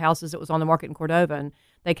of the houses that was on the market in Cordova, and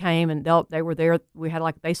they came and they were there. We had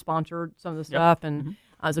they sponsored some of the stuff, and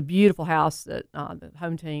it was a beautiful house that the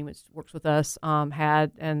home team, which works with us,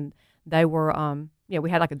 had, and they were, we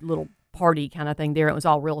had like a little party kind of thing there. It was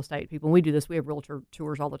all real estate people. And we do this. We have realtor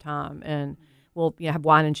tours all the time, and will have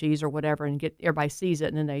wine and cheese or whatever, and get everybody sees it,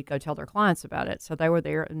 and then they go tell their clients about it. So they were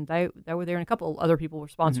there, and they were there, and a couple of other people,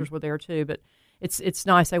 sponsors, were there too. But it's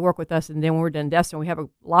nice. They work with us, and then when we're done in Destin, we have a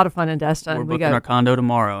lot of fun in Destin. We're booking our condo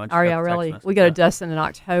tomorrow. Oh yeah, really? We go to Destin in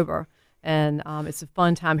October. And it's a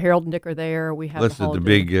fun time. Harold and Dick are there. We have the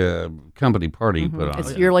big company party you put on.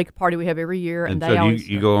 It's a yearly party we have every year. And so they always,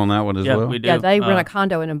 you go on that one as well? We do. Yeah, they rent a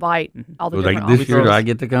condo and invite all the different this year, do I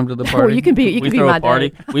get to come to the party? Well, you can be my party.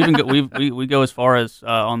 day. We even we go as far as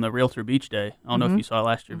on the Realtor Beach Day. I don't know if you saw it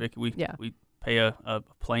last year, Vicki. We pay a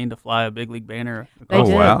plane to fly a big league banner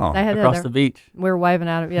wow. They had across the beach. We were waving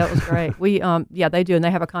at it. Yeah, it was great. We they do, and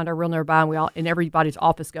they have a condo real nearby, and everybody's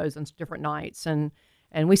office goes on different nights, and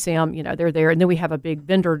we see them, they're there. And then we have a big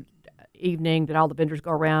vendor evening that all the vendors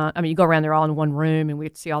go around. I mean, you go around there all in one room, and we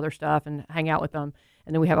get to see all their stuff and hang out with them.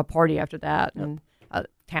 And then we have a party after that, and a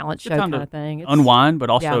talent show kind of thing. It's, unwind, but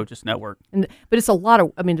also just network. But it's a lot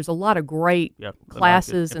of, there's a lot of great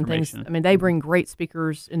classes and things. I mean, they bring great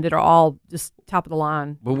speakers, and that are all just top of the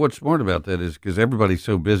line. But what's smart about that is because everybody's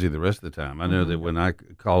so busy the rest of the time. I know that when I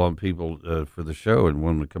call on people for the show and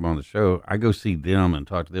want them to come on the show, I go see them and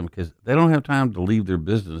talk to them because they don't have time to leave their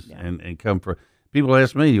business and come for. People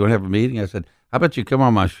ask me, "You want to have a meeting?" I said, "How about you come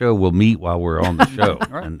on my show? We'll meet while we're on the show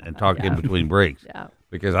and talk in between breaks." Yeah.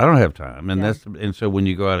 Because I don't have time, and so when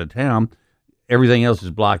you go out of town, everything else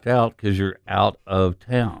is blocked out because you're out of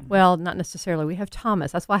town. Well, not necessarily. We have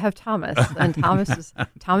Thomas. That's why I have Thomas, and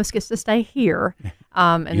Thomas gets to stay here.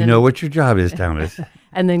 And you know what your job is, Thomas.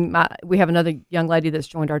 And then we have another young lady that's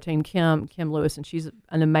joined our team, Kim Lewis, and she's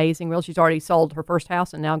an amazing realtor. She's already sold her first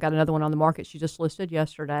house and now got another one on the market. She just listed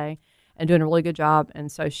yesterday and doing a really good job.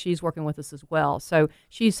 And so she's working with us as well. So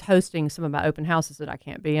she's hosting some of my open houses that I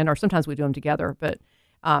can't be in, or sometimes we do them together. But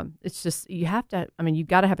it's just, you have to, you've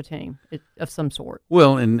got to have a team of some sort.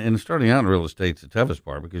 Well, and starting out in real estate's the toughest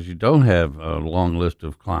part because you don't have a long list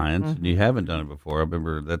of clients and you haven't done it before. I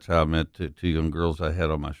remember that's how I met two young girls I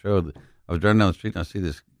had on my show. I was driving down the street and I see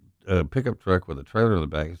this pickup truck with a trailer in the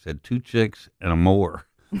back. It said 2 chicks and a mower.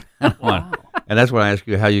 Wow. And that's when I asked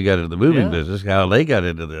you how you got into the moving business, how they got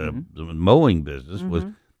into the mowing business. Was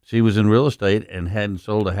she was in real estate and hadn't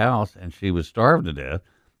sold a house and she was starved to death.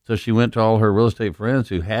 So she went to all her real estate friends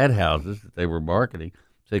who had houses that they were marketing,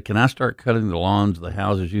 said, "Can I start cutting the lawns of the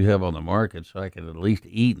houses you have on the market so I can at least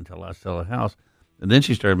eat until I sell a house?" And then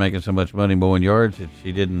she started making so much money mowing yards that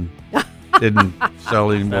she didn't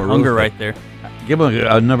sell any more. Hunger right there. Give them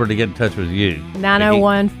a number to get in touch with you.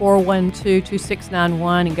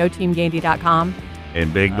 901-412-2691 and GoTeamGandee.com.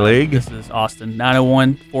 And Big League? This is Austin,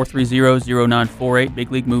 901-430-0948,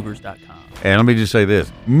 BigLeagueMovers.com. And let me just say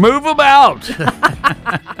this. Move them out!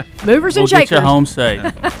 Movers and we'll shakers. Get you home safe.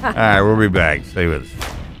 All right, we'll be back. Stay with us.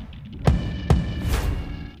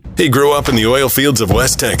 He grew up in the oil fields of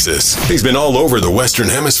West Texas. He's been all over the Western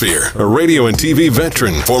Hemisphere, a radio and TV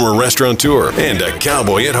veteran, former restaurateur, and a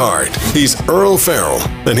cowboy at heart. He's Earl Farrell,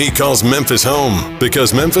 and he calls Memphis home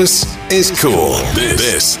because Memphis is cool.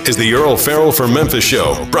 This is the Earl Farrell for Memphis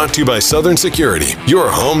Show, brought to you by Southern Security,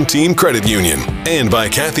 your home team credit union, and by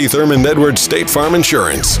Kathy Thurman Edwards State Farm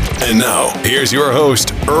Insurance. And now, here's your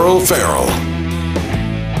host, Earl Farrell.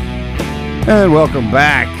 And welcome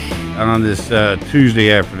back on this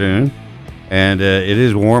Tuesday afternoon, and it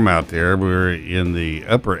is warm out there. We're in the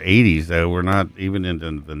upper 80s, though. We're not even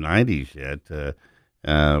into the 90s yet.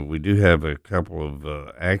 We do have a couple of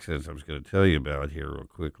accidents I was going to tell you about here real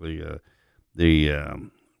quickly. The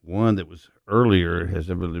one that was earlier has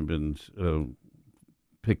evidently been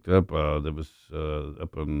picked up that was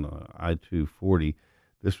up on I-240.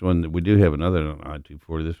 This one, we do have another on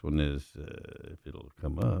I-240. This one is, if it'll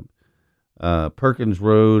come up, Perkins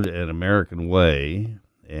Road and American Way,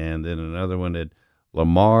 and then another one at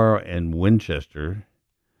Lamar and Winchester.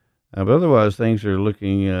 But otherwise, things are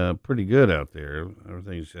looking pretty good out there.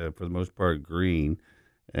 Everything's, for the most part, green.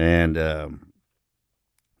 And trying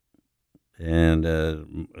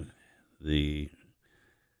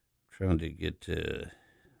to get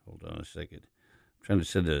hold on a second. I'm trying to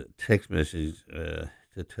send a text message to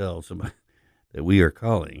tell somebody that we are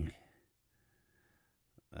calling.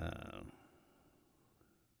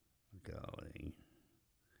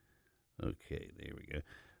 Okay, there we go.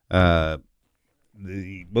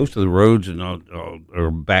 Most of the roads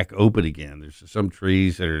are back open again. There's some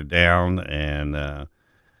trees that are down, and I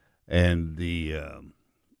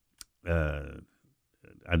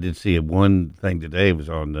did see one thing today. It was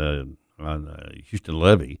on Houston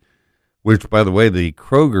Levee, which, by the way, the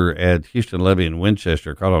Kroger at Houston Levee in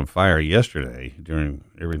Winchester caught on fire yesterday during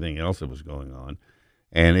everything else that was going on.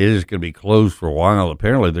 And it is going to be closed for a while.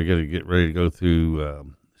 Apparently, they're going to get ready to go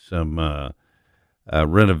through some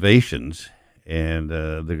renovations. and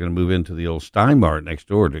they're going to move into the old Steinmart next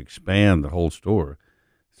door to expand the whole store.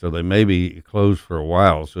 So they may be closed for a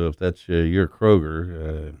while. So if that's your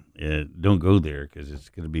Kroger, don't go there because it's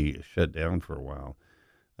going to be shut down for a while.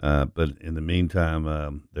 But in the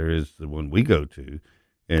meantime, there is the one we go to,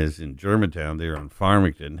 is in Germantown. They're on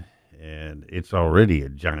Farmington, and it's already a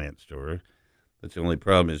giant store. But the only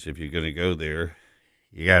problem is if you're going to go there,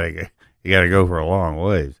 you gotta go for a long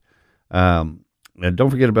ways. And don't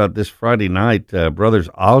forget about this Friday night. Brothers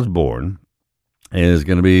Osborne is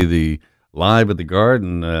going to be the Live at the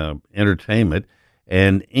Garden entertainment,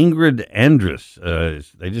 and Ingrid Andress.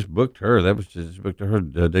 They just booked her. That was just booked her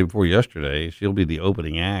the day before yesterday. She'll be the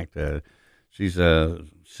opening act. She's a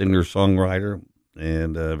singer-songwriter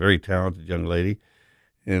and a very talented young lady,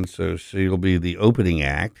 and so she'll be the opening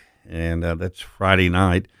act. And that's Friday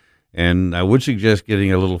night. And I would suggest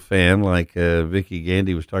getting a little fan like Vicki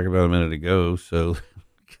Gandee was talking about a minute ago, so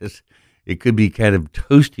because it could be kind of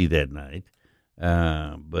toasty that night.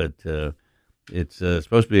 But it's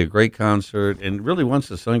supposed to be a great concert, and really once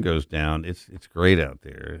the sun goes down, it's great out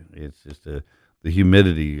there. It's just the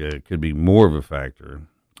humidity could be more of a factor,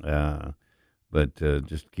 but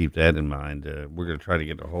just keep that in mind. We're going to try to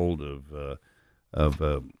get a hold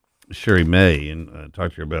of Sherry May and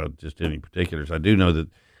talk to her about just any particulars. I do know that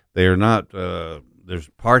they are not. There's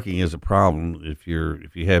parking is a problem if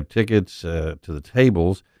you have tickets to the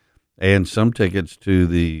tables. And some tickets to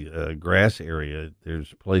the grass area.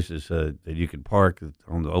 There's places that you can park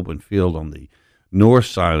on the open field on the north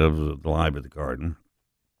side of the Live at the Garden.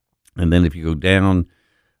 And then if you go down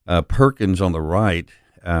Perkins on the right,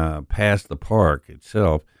 past the park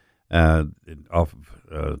itself, off of,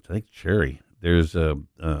 I think, Cherry, there's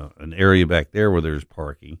an area back there where there's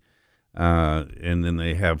parking. And then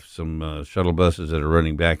they have some shuttle buses that are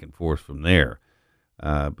running back and forth from there.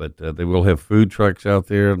 But they will have food trucks out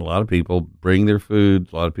there, and a lot of people bring their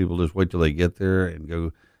food. A lot of people just wait till they get there and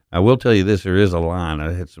go. I will tell you this, there is a line.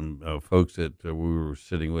 I had some folks that we were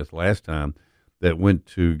sitting with last time that went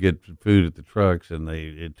to get food at the trucks, and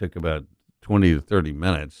it took about 20 to 30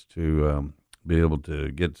 minutes to be able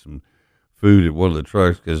to get some food at one of the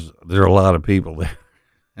trucks because there are a lot of people there.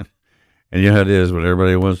 And you know how it is when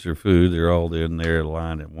everybody wants their food, they're all in there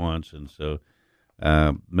line at once, and so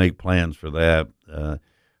make plans for that.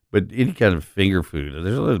 But any kind of finger food,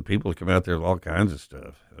 there's a lot of people that come out there with all kinds of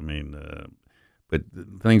stuff. I mean, but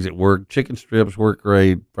things that work, chicken strips work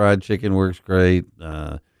great, fried chicken works great,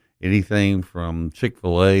 anything from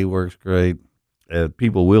Chick-fil-A works great.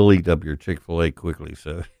 People will eat up your Chick-fil-A quickly,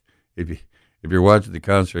 so if you're watching the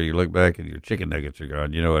concert, you look back and your chicken nuggets are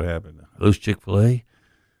gone, you know what happened. Those Chick-fil-A?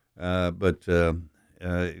 But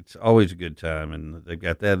it's always a good time, and they've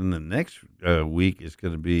got that. And the next week is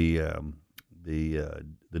going to be the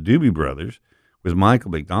Doobie Brothers with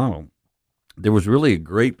Michael McDonald. There was really a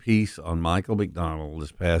great piece on Michael McDonald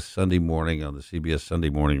this past Sunday morning on the CBS Sunday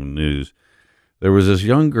Morning News. There was this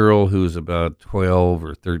young girl who was about 12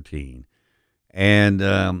 or 13, and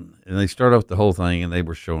they start off the whole thing, and they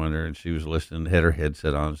were showing her, and she was listening, had her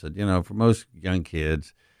headset on, and said, for most young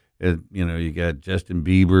kids, you got Justin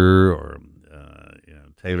Bieber or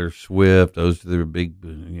Taylor Swift. Those are the big,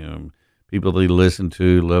 people they listen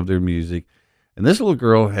to, love their music. And this little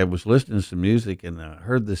girl was listening to some music and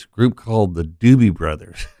heard this group called the Doobie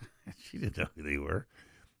Brothers. She didn't know who they were.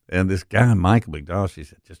 And this guy, Michael McDonald, she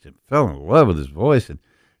said, just fell in love with his voice. And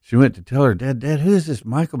she went to tell her, Dad, who is this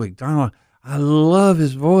Michael McDonald? I love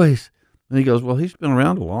his voice. And he goes, well, he's been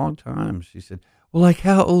around a long time. She said, well, like,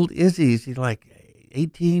 how old is he? Is he like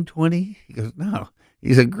 18, 20? He goes, no,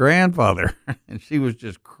 he's a grandfather. And she was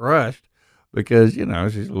just crushed because, she's a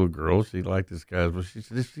little girl. She liked this guy. But she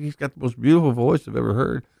said, he's got the most beautiful voice I've ever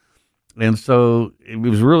heard. And so it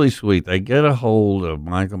was really sweet. They get a hold of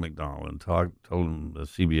Michael McDonald and told him,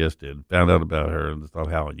 CBS did, found out about her and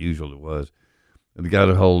thought how unusual it was. And they got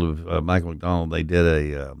a hold of Michael McDonald. They did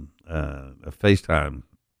a FaceTime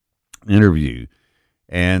interview.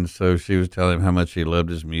 And so she was telling him how much she loved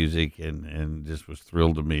his music and just was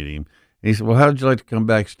thrilled to meet him. And he said, well, how would you like to come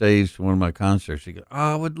backstage to one of my concerts? She goes,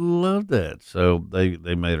 I would love that. So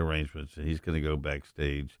they made arrangements, and he's going to go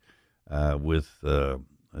backstage to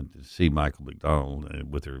see Michael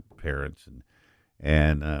McDonald with her parents.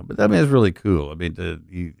 But that is really cool. I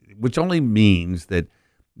mean, which only means that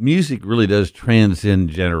music really does transcend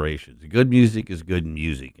generations. Good music is good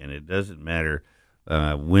music, and it doesn't matter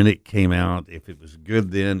when it came out. If it was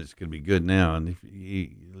good then, it's going to be good now. And if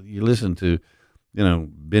you listen to,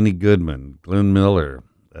 Benny Goodman, Glenn Miller,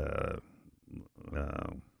 try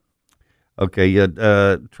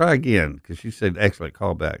again, because you said excellent,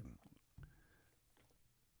 call back.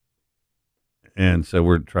 and so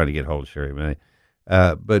we're trying to get hold of Sherry May.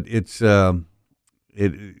 But it's so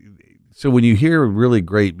when you hear really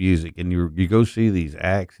great music and you go see these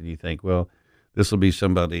acts and you think, well, this will be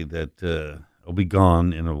somebody that will be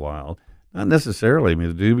gone in a while. Not necessarily. I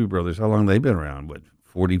mean, the Doobie Brothers, how long they've been around? What,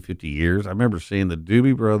 40, 50 years? I remember seeing the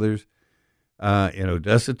Doobie Brothers in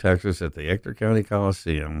Odessa, Texas at the Ector County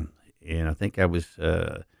Coliseum, and I think I was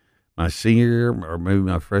my senior year or maybe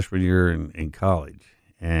my freshman year in college,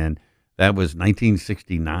 and that was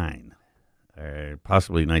 1969,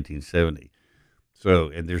 possibly 1970. So,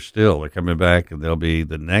 and they're coming back, and they'll be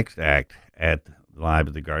the next act at Live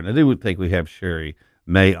at the Garden. I do think we have Sherry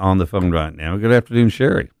May on the phone right now. Good afternoon,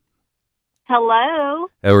 Sherry. Hello.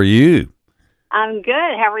 How are you? I'm good.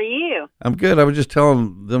 How are you? I'm good. I was just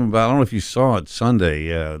telling them about, I don't know if you saw it Sunday,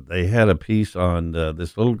 they had a piece on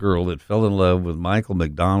this little girl that fell in love with Michael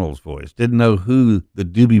McDonald's voice, didn't know who the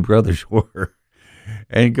Doobie Brothers were,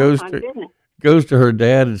 and goes to her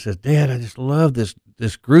dad and says, Dad, I just love this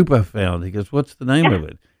group I found. He goes, what's the name of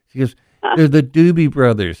it? She goes, they're the Doobie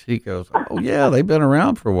Brothers. He goes, oh, yeah, they've been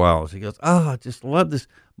around for a while. She goes, I just love this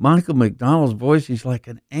Michael McDonald's voice. He's like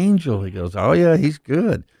an angel. He goes, oh, yeah, he's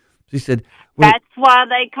good. She said, that's why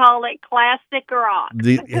they call it classic rock.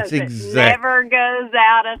 Because it never goes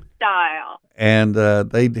out of style. And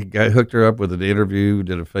they hooked her up with an interview,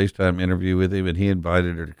 did a FaceTime interview with him, and he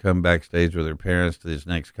invited her to come backstage with her parents to his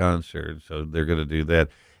next concert. So they're going to do that.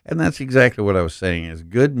 And that's exactly what I was saying, is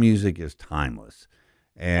good music is timeless.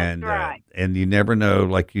 And, that's right. And you never know,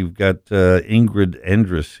 like you've got Ingrid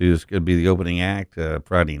Andress, who's going to be the opening act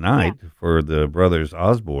Friday night for the Brothers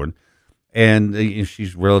Osborne. And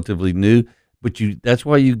she's relatively new, but that's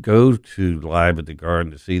why you go to Live at the Garden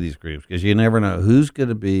to see these groups, because you never know who's going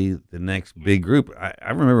to be the next big group. I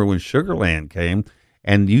remember when Sugarland came,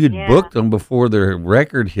 and you had booked them before their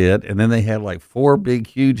record hit, and then they had like 4 big,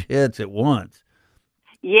 huge hits at once.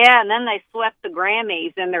 Yeah, and then they swept the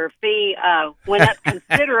Grammys, and their fee went up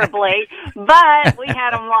considerably, but we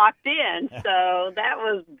had them locked in, so that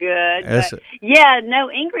was good. But,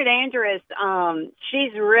 Ingrid Andress,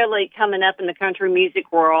 she's really coming up in the country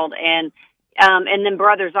music world, and then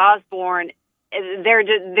Brothers Osborne,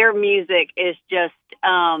 their music is just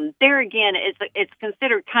there again. It's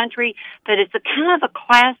considered country, but it's a kind of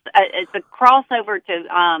it's a crossover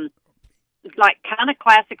to like kind of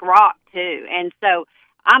classic rock too, and so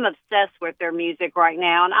I'm obsessed with their music right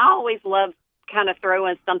now, and I always love kind of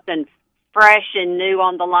throwing something fresh and new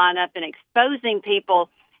on the lineup and exposing people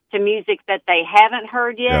to music that they haven't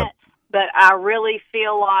heard yet. Yeah. But I really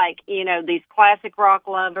feel like, these classic rock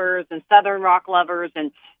lovers and Southern rock lovers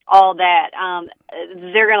and all that,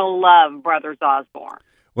 they're going to love Brothers Osborne.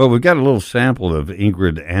 Well, we've got a little sample of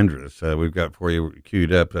Ingrid Andress. We've got for you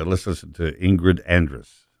queued up. Let's listen to Ingrid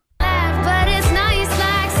Andress. But it's nice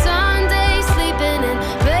like Sunday sleeping in.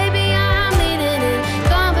 Baby, I'm leaning in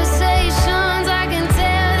conversations. I can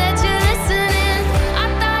tell that you're listening. I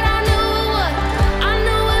thought I knew what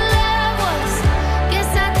love was.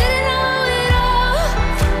 Guess I didn't know it all.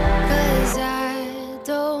 'Cause I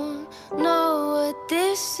don't know what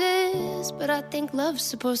this is, but I think love's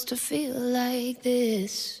supposed to feel like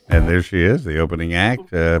this. And there she is, the opening act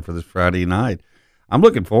for this Friday night. I'm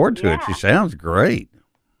looking forward to it. She sounds great.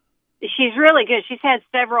 She's really good. She's had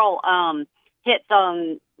several hits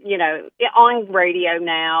on radio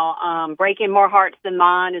now. Breaking More Hearts Than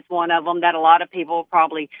Mine is one of them that a lot of people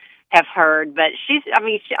probably have heard. But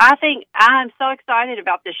I think I'm so excited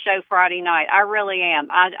about this show Friday night. I really am.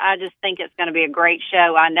 I just think it's going to be a great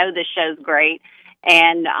show. I know this show's great,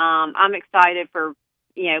 and I'm excited for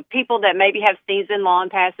people that maybe have season lawn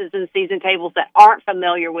passes and season tables that aren't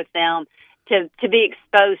familiar with them. To be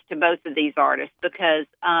exposed to both of these artists, because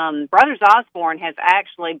Brothers Osborne has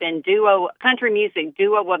actually been country music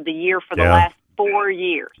duo of the year for the last 4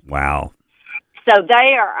 years. Wow! So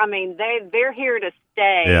they are. They're here to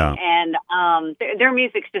stay, and their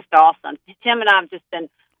music's just awesome. Tim and I've just been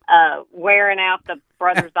wearing out the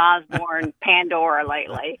Brothers Osborne Pandora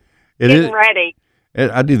lately, getting ready.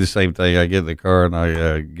 I do the same thing. I get in the car and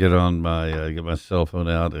I get on get my cell phone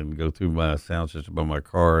out and go through my sound system on my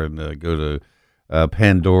car and go to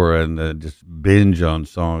Pandora and just binge on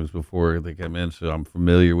songs before they come in, so I'm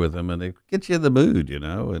familiar with them, and it gets you in the mood,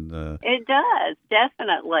 And it does,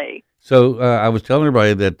 definitely. So I was telling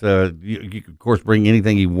everybody that you can, of course, bring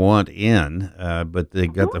anything you want in, but they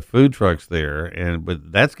got the food trucks there, but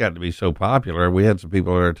that's got to be so popular. We had some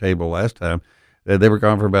people at our table last time. They were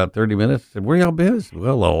gone for about 30 minutes. I said, where y'all been?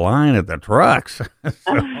 Well, the line at the trucks.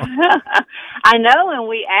 I know, and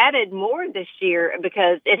we added more this year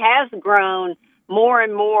because it has grown more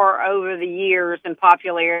and more over the years in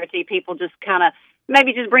popularity. People just kind of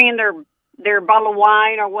maybe just bringing their their bottle of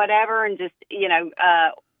wine or whatever, and just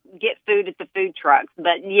get food at the food trucks.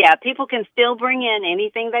 But yeah, people can still bring in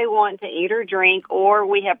anything they want to eat or drink, or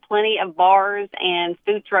we have plenty of bars and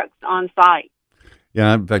food trucks on site.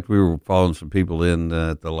 Yeah, in fact, we were following some people in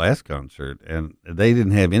at the last concert, and they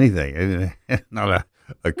didn't have anything, not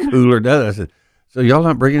a cooler. Nothing. I said, "So y'all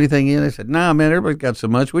not bring anything in?" They said, "Nah, man, everybody's got so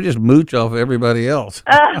much. We just mooch off everybody else."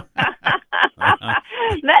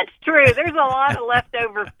 That's true. There's a lot of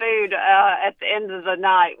leftover food at the end of the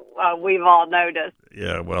night. We've all noticed.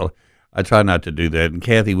 Yeah, well, I try not to do that, and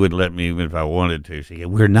Kathy wouldn't let me even if I wanted to. She said,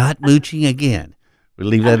 "We're not mooching again. We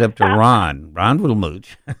leave that up to Ron. Ron will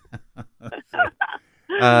mooch."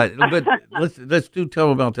 But let's tell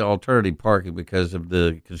them about the alternative parking because of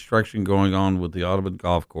the construction going on with the Audubon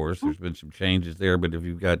Golf Course. There's been some changes there, but if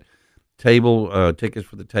you've got table tickets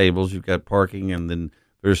for the tables, you've got parking, and then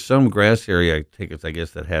there's some grass area tickets, I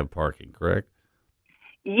guess, that have parking, correct?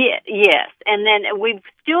 Yes, and then we've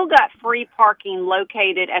still got free parking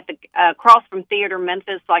located at the across from Theater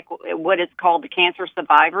Memphis, like what is called the Cancer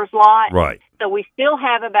Survivors Lot. Right. So we still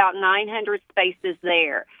have about 900 spaces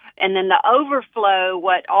there. And then the overflow,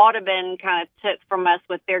 what Audubon kind of took from us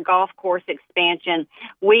with their golf course expansion,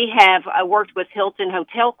 we have worked with Hilton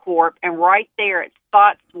Hotel Corp, and right there at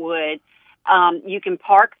Spotswood, you can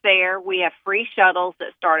park there. We have free shuttles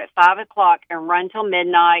that start at 5 o'clock and run till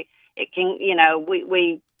midnight. It can,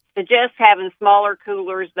 we suggest having smaller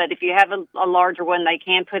coolers, but if you have a larger one, they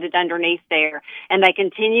can put it underneath there. And they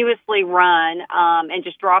continuously run and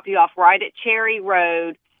just drop you off right at Cherry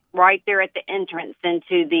Road, right there at the entrance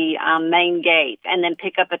into the main gate, and then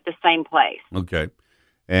pick up at the same place. Okay.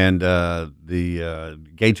 And the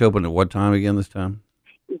gates open at what time again this time?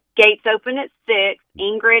 Gates open at 6.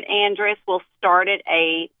 Ingrid Andress will start at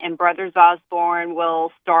 8, and Brothers Osborne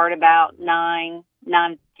will start about 9,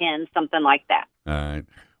 10, something like that. All right.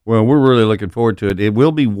 Well, we're really looking forward to it. It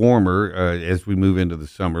will be warmer as we move into the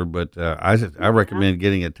summer, but I recommend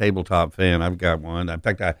getting a tabletop fan. I've got one. In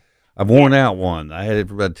fact, I've worn out one. I had it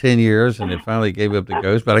for about 10 years, and it finally gave up the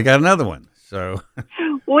ghost, but I got another one. So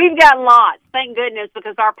we've got lots, thank goodness,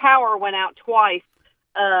 because our power went out twice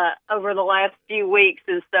over the last few weeks,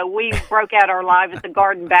 and so we broke out our Live at the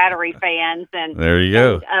Garden battery fans, and there you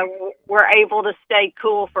go. And, we're able to stay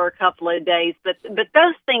cool for a couple of days, but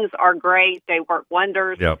those things are great. They work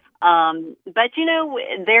wonders. Yep. But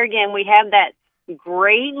there again, we have that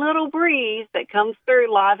great little breeze that comes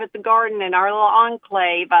through Live at the Garden in our little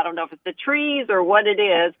enclave. I don't know if it's the trees or what it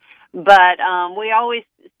is, but we always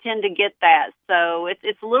tend to get that. So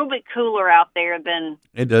it's a little bit cooler out there than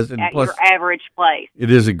it does, and at plus, your average place.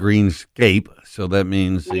 It is a greenscape, so that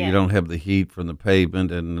means that Yeah. you don't have the heat from the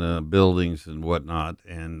pavement and buildings and whatnot.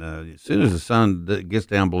 And as soon as the sun gets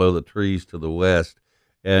down below the trees to the west,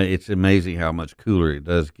 it's amazing how much cooler it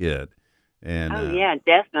does get. And yeah,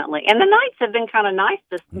 definitely. And the nights have been kind of nice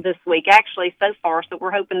this week, actually, so far. So we're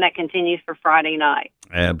hoping that continues for Friday night.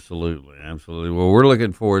 Absolutely. Well, we're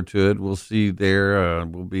looking forward to it. We'll see you there.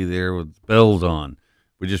 We'll be there with bells on.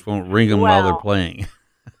 We just won't ring them while they're playing.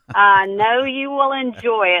 I know you will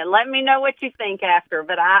enjoy it. Let me know what you think after.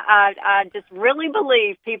 But I just really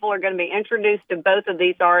believe people are going to be introduced to both of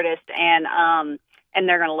these artists, and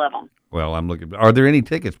they're going to love them. Well, I'm looking. Are there any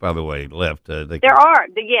tickets, by the way, left? There are.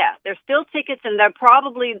 Yeah, there's still tickets, and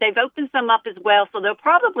they've opened some up as well, so they'll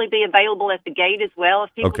probably be available at the gate as well.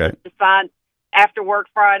 If people just decide after work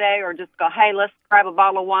Friday, or just go, hey, let's grab a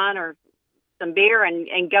bottle of wine or some beer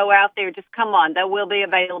and go out there, just come on. They will be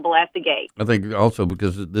available at the gate. I think also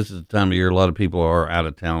because this is the time of year a lot of people are out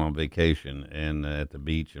of town on vacation and at the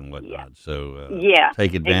beach and whatnot. Yeah. So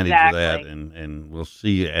take advantage of that, and we'll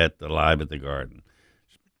see you at the Live at the Garden.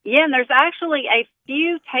 Yeah, and there's actually a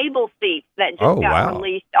few table seats that just got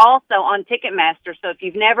released also on Ticketmaster. So if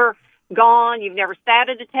you've never gone, you've never sat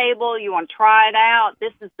at a table, you want to try it out,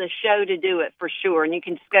 this is the show to do it for sure. And you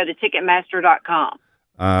can just go to Ticketmaster.com.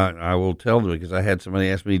 I will tell them because I had somebody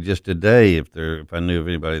ask me just today if I knew of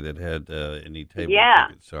anybody that had any table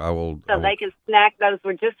tickets. So I will. They can snag those.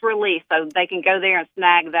 Were just released, so they can go there and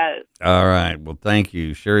snag those. All right. Well, thank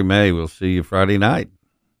you, Sherry May. We'll see you Friday night.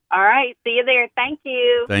 All right. See you there. Thank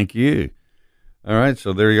you. Thank you. All right.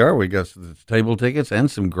 So there you are. We got some table tickets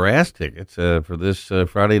and some grass tickets for this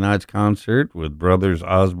Friday night's concert with Brothers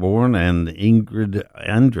Osborne and Ingrid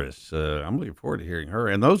Andress. I'm looking forward to hearing her.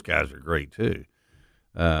 And those guys are great, too.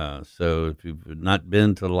 So if you've not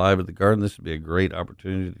been to Live at the Garden, this would be a great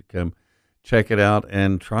opportunity to come check it out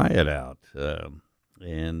and try it out. I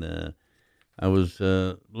was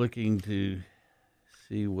looking to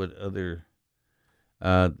see what other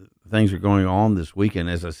things are going on this weekend.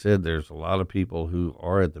 As I said, there's a lot of people who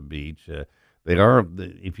are at the beach. They are.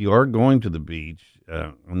 If you are going to the beach,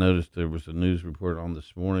 I noticed there was a news report on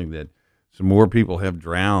this morning that some more people have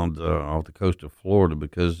drowned off the coast of Florida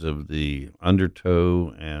because of the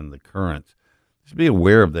undertow and the currents. Just be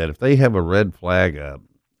aware of that. If they have a red flag up,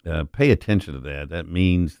 pay attention to that. That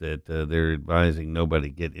means that they're advising nobody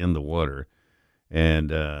get in the water.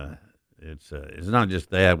 And it's not just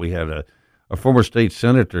that. We had a former state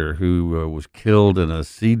senator who was killed in a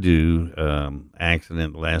Sea-Doo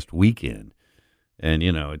accident last weekend. And,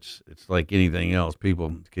 you know, it's like anything else.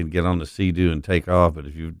 People can get on the Sea-Doo and take off, but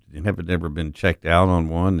if you haven't never been checked out on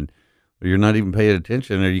one, and or you're not even paying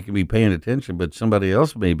attention, or you can be paying attention, but somebody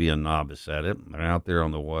else may be a novice at it. They're out there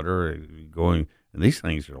on the water going, and these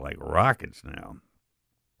things are like rockets now.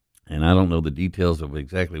 And I don't know the details of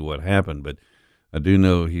exactly what happened, but I do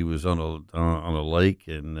know he was on a lake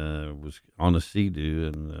and was on a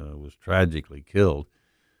Sea-Doo and was tragically killed.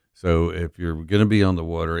 So if you're going to be on the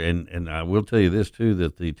water, and I will tell you this too,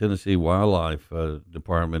 that the Tennessee Wildlife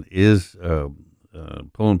Department is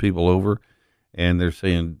pulling people over, and they're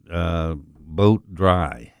saying boat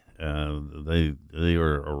dry. They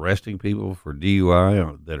are arresting people for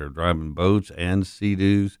DUI that are driving boats and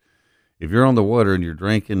Sea-Doos. If you're on the water and you're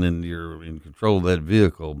drinking and you're in control of that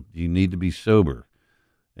vehicle, you need to be sober,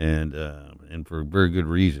 and for very good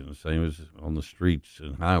reasons. Same as on the streets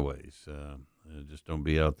and highways. Just don't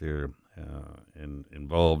be out there and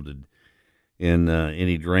involved in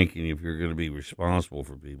any drinking if you're going to be responsible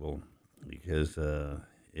for people, because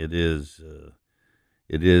it is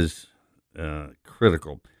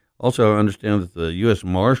critical. Also, I understand that the U.S.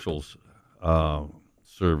 Marshals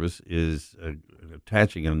Service is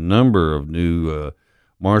attaching a number of new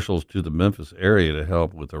marshals to the Memphis area to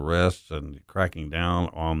help with arrests and cracking down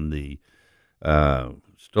on the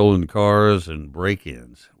stolen cars and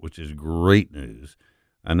break-ins, which is great news.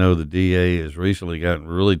 I know the DA has recently gotten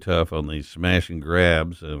really tough on these smash and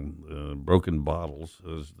grabs. Broken bottles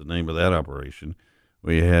is the name of that operation.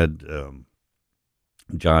 We had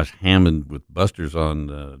Josh Hammond with Busters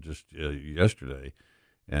on just yesterday,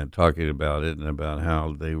 and talking about it and about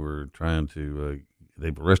how they were trying to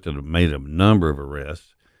they've made a number of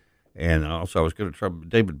arrests. And also I was going to try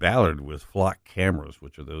David Ballard with Flock cameras,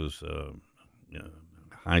 which are those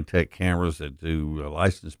high-tech cameras that do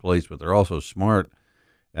license plates, but they're also smart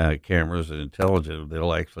cameras and intelligent.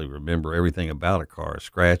 They'll actually remember everything about a car: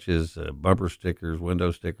 scratches, bumper stickers,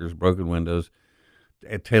 window stickers, broken windows,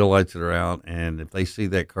 taillights that are out. And if they see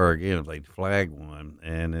that car again, if they flag one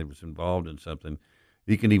and it was involved in something,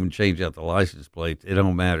 you can even change out the license plates. It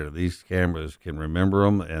don't matter. These cameras can remember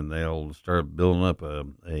them, and they'll start building up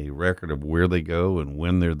a record of where they go and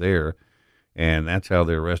when they're there. And that's how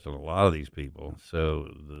they're arresting a lot of these people. So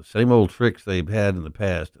the same old tricks they've had in the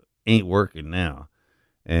past ain't working now.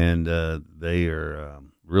 And they are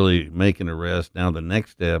really making arrests. Now the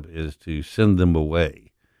next step is to send them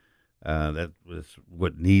away. That is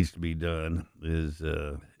what needs to be done, is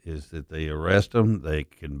that they arrest them, they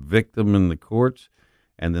convict them in the courts,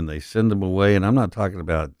 and then they send them away. And I'm not talking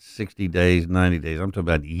about 60 days, 90 days. I'm talking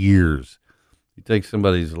about years. You take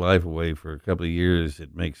somebody's life away for a couple of years,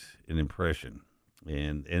 it makes an impression.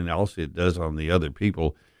 And also it does on the other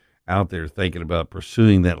people out there thinking about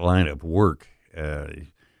pursuing that line of work.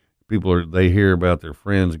 They hear about their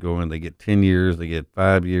friends going, they get 10 years, they get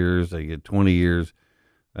 5 years, they get 20 years.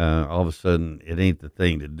 All of a sudden, it ain't the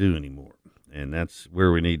thing to do anymore. And that's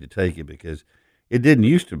where we need to take it, because it didn't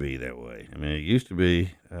used to be that way. I mean, it used to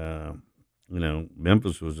be,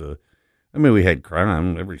 Memphis was we had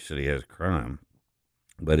crime. Every city has crime.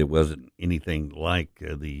 But it wasn't anything like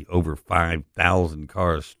the over 5,000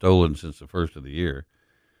 cars stolen since the first of the year.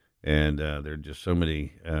 And there are just so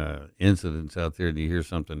many incidents out there, and you hear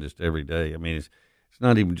something just every day. I mean, it's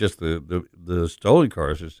not even just the stolen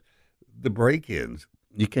cars, it's the break-ins.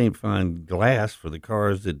 You can't find glass for the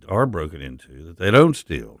cars that are broken into that they don't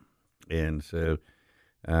steal. And so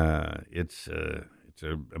it's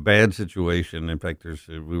a bad situation. In fact,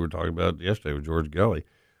 we were talking about yesterday with George Gully,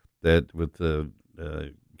 that with the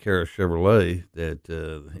Cara Chevrolet, that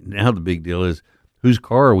now the big deal is, whose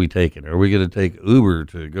car are we taking? Are we going to take Uber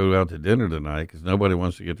to go out to dinner tonight? Because nobody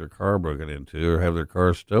wants to get their car broken into or have their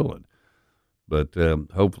car stolen. But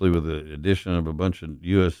hopefully with the addition of a bunch of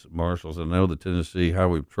U.S. Marshals, I know the Tennessee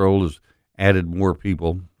Highway Patrol has added more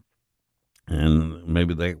people, and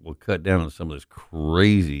maybe they will cut down on some of this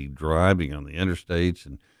crazy driving on the interstates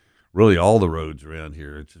and really all the roads around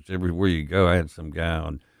here. It's everywhere you go. I had some guy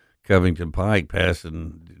on Covington Pike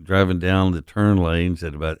driving down the turn lanes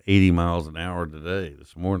at about 80 miles an hour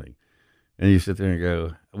this morning. And you sit there and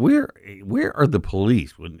go, where are the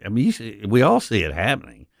police? We all see it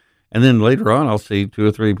happening. And then later on, I'll see 2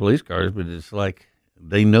 or 3 police cars, but it's like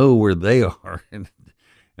they know where they are, and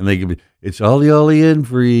they can be. It's ollie in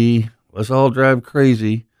free. Let's all drive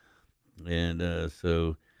crazy, and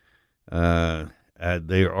so there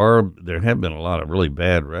have been a lot of really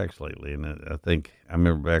bad wrecks lately, and I think I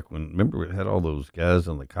remember back when we had all those guys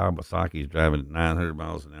on the Kawasaki's driving at 900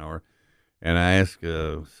 miles an hour, and I asked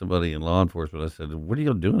somebody in law enforcement. I said, "What are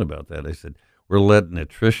you doing about that?" They said, "We're letting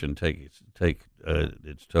attrition take its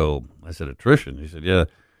toll." I said, "Attrition?" He said, "Yeah,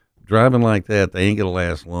 driving like that, they ain't gonna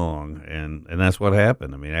last long," and that's what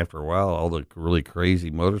happened. I mean, after a while, all the really crazy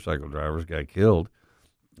motorcycle drivers got killed,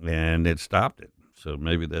 and it stopped it. So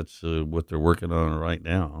maybe that's what they're working on right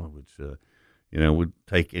now, which would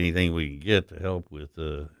take anything we can get to help with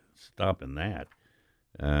stopping that.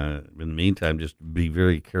 In the meantime, just be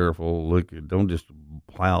very careful. Don't just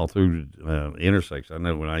plow through intersections. I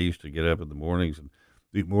know when I used to get up in the mornings and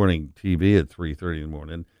do morning TV at 3:30 in the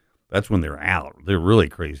morning, that's when they're out. They're really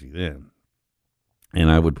crazy then.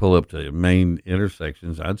 And I would pull up to main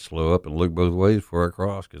intersections. I'd slow up and look both ways before I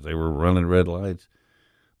crossed because they were running red lights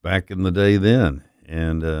back in the day then.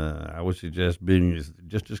 And I would suggest being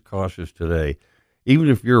just as cautious today. Even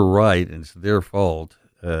if you're right and it's their fault,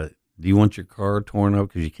 do you want your car torn up?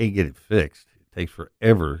 Because you can't get it fixed. It takes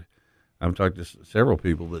forever. I've talked to several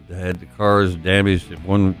people that had the cars damaged in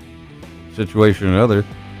one situation or another,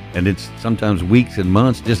 and it's sometimes weeks and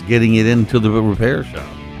months just getting it into the repair shop.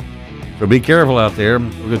 So be careful out there. We're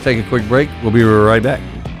going to take a quick break. We'll be right back.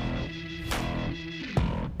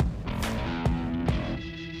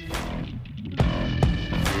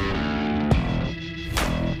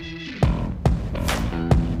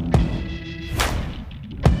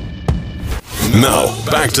 Now,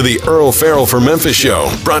 back to the Earl Farrell for Memphis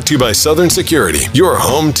show, brought to you by Southern Security, your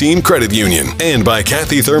home team credit union, and by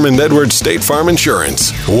Kathy Thurman Edwards State Farm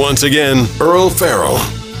Insurance. Once again, Earl Farrell.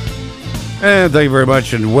 And thank you very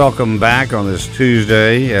much, and welcome back on this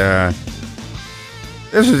Tuesday.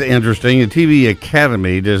 This is interesting. The TV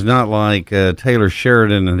Academy does not like Taylor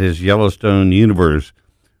Sheridan and his Yellowstone universe.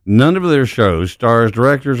 None of their shows, stars,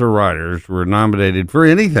 directors, or writers were nominated for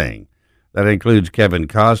anything. That includes Kevin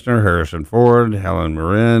Costner, Harrison Ford, Helen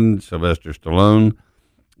Mirren, Sylvester Stallone.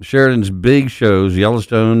 Sheridan's big shows,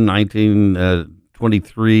 Yellowstone,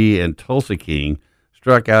 1923, and Tulsa King,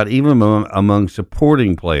 struck out even among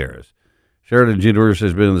supporting players. Sheridan's universe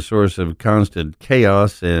has been the source of constant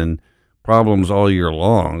chaos and problems all year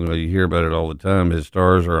long. You hear about it all the time. His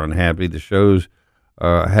stars are unhappy. The shows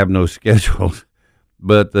have no schedules,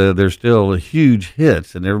 but they're still huge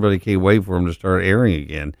hits, and everybody can't wait for them to start airing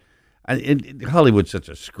again. Hollywood's such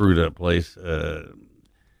a screwed up place.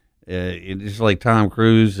 It's like Tom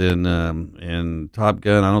Cruise and Top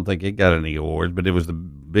Gun. I don't think it got any awards, but it was the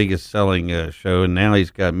biggest selling show. And now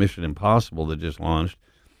he's got Mission Impossible that just launched.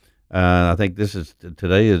 I think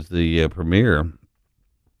today is the premiere,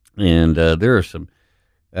 and there are some.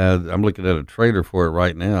 I'm looking at a trailer for it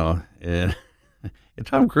right now, and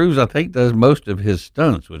Tom Cruise, I think, does most of his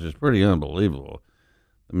stunts, which is pretty unbelievable.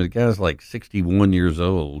 I mean, the guy's like 61 years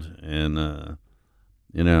old, and,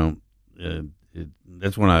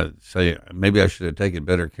 that's when I say maybe I should have taken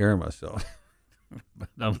better care of myself. But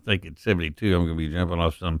I'm thinking 72, I'm going to be jumping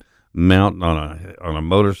off some mountain on a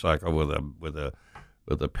motorcycle with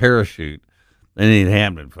a parachute. That ain't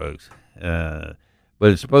happening, folks. But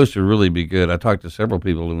it's supposed to really be good. I talked to several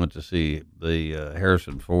people who went to see the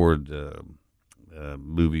Harrison Ford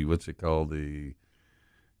movie. What's it called?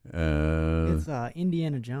 It's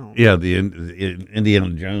Indiana Jones. Yeah, the Indiana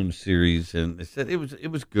Jones series, and they said it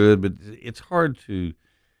was good, but it's hard to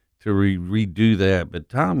redo that. But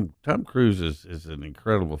Tom Cruise is an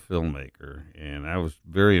incredible filmmaker, and I was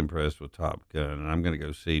very impressed with Top Gun. And I'm going to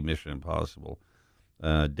go see Mission Impossible,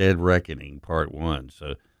 Dead Reckoning Part 1.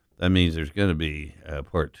 So that means there's going to be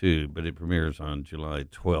Part 2, but it premieres on July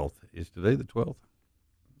 12th. Is today the 12th?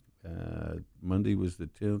 Monday was the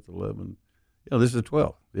 10th, 11th. Yeah, this is the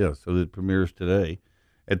 12th. Yeah, so it premieres today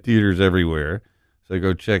at theaters everywhere. So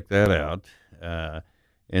go check that out.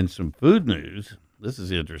 And some food news. This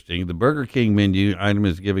is interesting. The Burger King menu item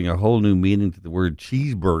is giving a whole new meaning to the word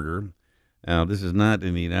cheeseburger. Now, this is not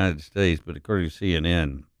in the United States, but according to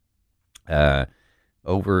CNN,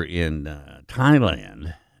 over in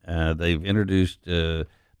Thailand, they've introduced the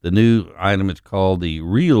new item. It's called the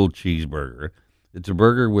real cheeseburger. It's a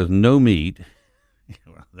burger with no meat.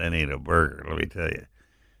 Well, that ain't a burger, let me tell you.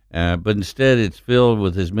 But instead, it's filled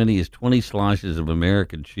with as many as 20 slices of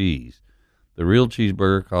American cheese. The real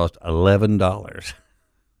cheeseburger cost $11.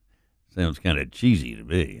 Sounds kind of cheesy to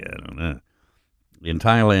me. I don't know. In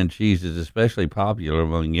Thailand, cheese is especially popular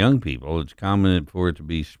among young people. It's common for it to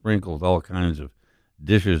be sprinkled with all kinds of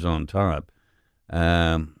dishes on top.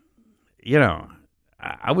 I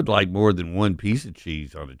would like more than one piece of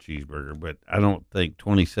cheese on a cheeseburger, but I don't think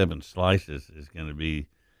 27 slices is going to be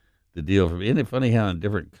the deal for me. Isn't it funny how in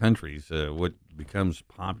different countries what becomes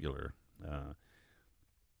popular?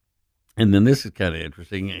 And then this is kind of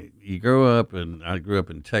interesting. You grow up, and I grew up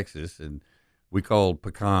in Texas, and we called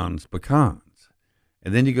pecans pecans.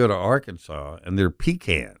 And then you go to Arkansas, and they're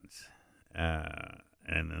pecans. And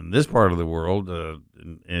in this part of the world,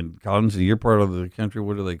 in Collins, in your part of the country,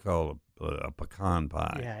 what do they call a pecan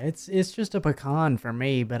pie? Yeah, it's just a pecan for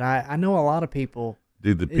me, but I know a lot of people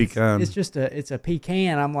do the pecan. It's just a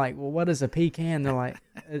pecan. I'm like, well, what is a pecan? They're like,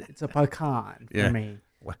 it's a pecan for me.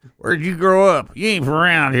 Where'd you grow up? You ain't from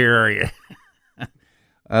around here, are you?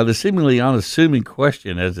 The seemingly unassuming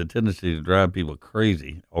question has a tendency to drive people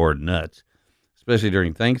crazy or nuts, especially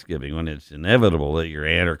during Thanksgiving when it's inevitable that your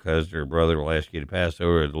aunt or cousin or brother will ask you to pass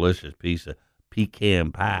over a delicious piece of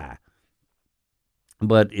pecan pie.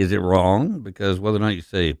 But is it wrong? Because whether or not you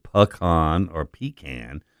say pecan or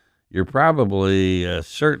pecan, you're probably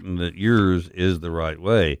certain that yours is the right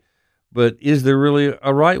way. But is there really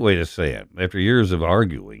a right way to say it? After years of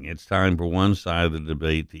arguing, it's time for one side of the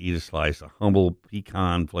debate to eat a slice of humble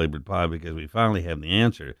pecan-flavored pie because we finally have the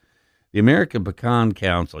answer. The American Pecan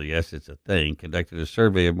Council, yes, it's a thing, conducted a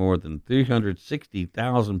survey of more than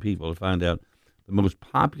 360,000 people to find out the most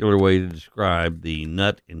popular way to describe the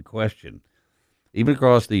nut in question. Even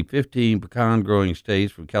across the 15 pecan-growing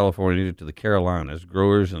states from California to the Carolinas,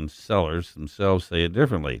 growers and sellers themselves say it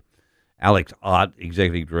differently. Alex Ott,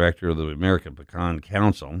 executive director of the American Pecan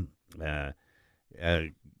Council, had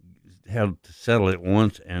to settle it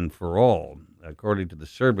once and for all. According to the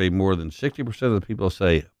survey, more than 60% of the people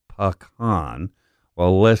say pecan,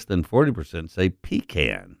 while less than 40% say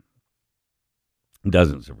pecan.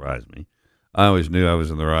 Doesn't surprise me. I always knew I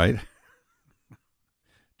was in the right.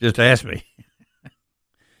 Just ask me.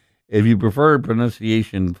 If you prefer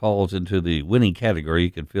pronunciation falls into the winning category,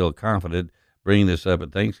 you can feel confident bringing this up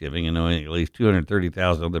at Thanksgiving and knowing at least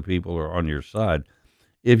 230,000 other people are on your side.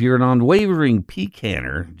 If you're an unwavering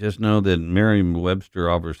pecaner, just know that Merriam-Webster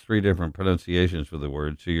offers 3 different pronunciations for the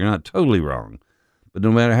word, so you're not totally wrong. But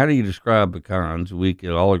no matter how do you describe pecans, we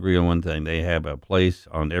can all agree on one thing. They have a place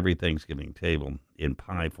on every Thanksgiving table, in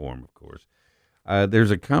pie form, of course.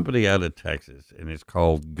 There's a company out of Texas, and it's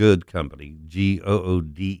called Good Company,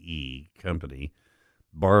 Goode Company,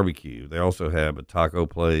 Barbecue. They also have a taco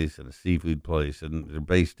place and a seafood place, and they're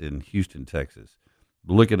based in Houston, Texas.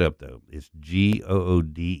 Look it up, though. It's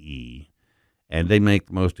Goode, and they make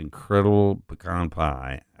the most incredible pecan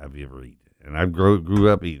pie I've ever eaten. And I grew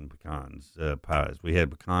up eating pecans, pies. We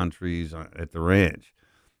had pecan trees at the ranch,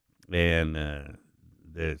 and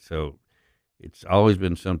so it's always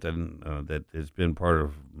been something that has been part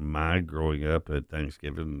of my growing up at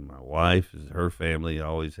Thanksgiving. My wife, her family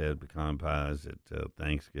always had pecan pies at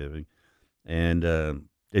Thanksgiving, and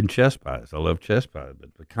chess pies. I love chess pies,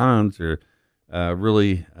 but pecans are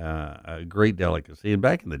really a great delicacy. And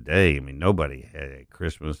back in the day, I mean, nobody had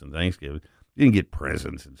Christmas and Thanksgiving. You didn't get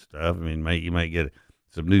presents and stuff. I mean, you might get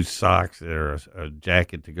some new socks or a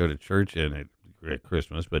jacket to go to church in at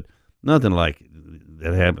Christmas, but nothing like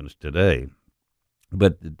that happens today.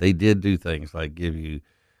 But they did do things like give you,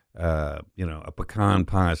 a pecan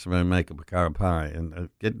pie. Somebody make a pecan pie, and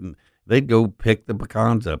they'd go pick the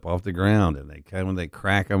pecans up off the ground, and they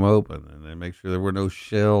crack them open, and they make sure there were no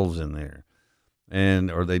shells in there,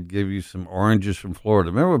 or they'd give you some oranges from Florida.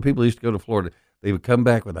 Remember when people used to go to Florida? They would come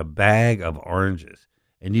back with a bag of oranges,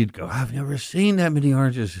 and you'd go, "I've never seen that many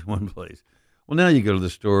oranges in one place." Well, now you go to the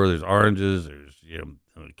store. There's oranges. There's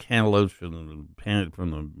cantaloupes from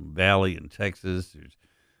the valley in Texas.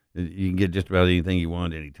 You can get just about anything you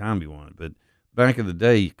want anytime you want. But back in the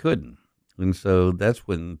day, you couldn't. And so that's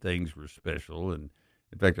when things were special. And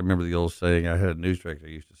in fact, I remember the old saying, I had a news director I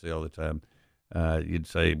used to say all the time. You'd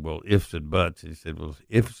say, well, ifs and buts. He said, well,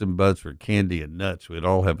 ifs and buts for candy and nuts, we'd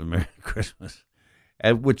all have a Merry Christmas.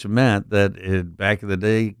 Which meant that back in the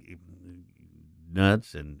day,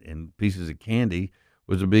 nuts and pieces of candy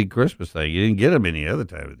was a big Christmas thing. You didn't get them any other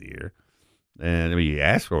time of the year. And I mean, you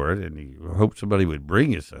asked for it and you hoped somebody would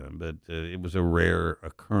bring you some, but it was a rare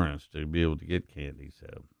occurrence to be able to get candy.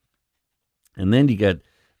 So, and then you got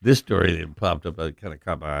this story that popped up that kind of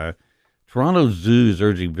caught my eye. Toronto Zoo is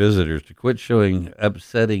urging visitors to quit showing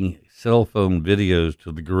upsetting cell phone videos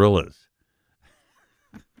to the gorillas.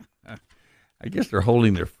 I guess they're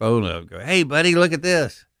holding their phone up, go, "Hey, buddy, look at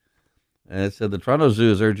this." And it said the Toronto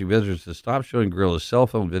Zoo is urging visitors to stop showing gorillas cell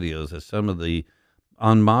phone videos, as some of the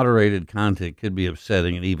unmoderated content could be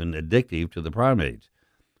upsetting and even addictive to the primates.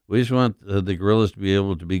 We just want the gorillas to be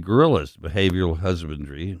able to be gorillas. Behavioral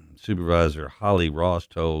husbandry supervisor Holly Ross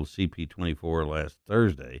told CP24 last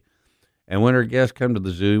Thursday. And when our guests come to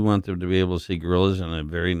the zoo, we want them to be able to see gorillas in a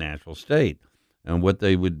very natural state and what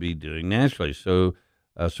they would be doing naturally. So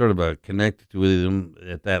sort of a connect with them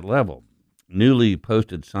at that level. Newly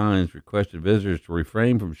posted signs requested visitors to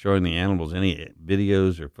refrain from showing the animals any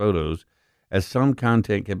videos or photos, as some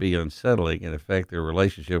content can be unsettling and affect their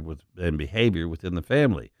relationship with and behavior within the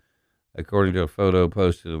family, according to a photo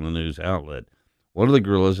posted on the news outlet. One of the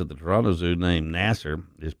gorillas at the Toronto Zoo, named Nasser,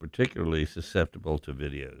 is particularly susceptible to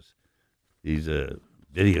videos. He's a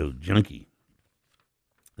video junkie.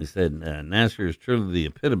 He said Nasser is truly the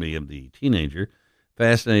epitome of the teenager,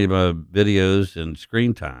 fascinated by videos and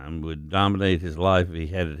screen time, would dominate his life if he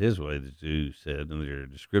had it his way, the zoo said in their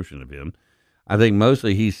description of him. I think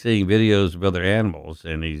mostly he's seeing videos of other animals,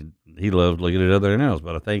 and he loves looking at other animals.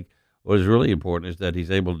 But I think what is really important is that he's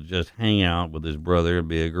able to just hang out with his brother and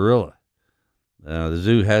be a gorilla. The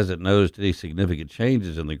zoo hasn't noticed any significant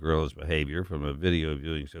changes in the gorilla's behavior from a video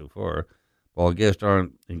viewing so far. While guests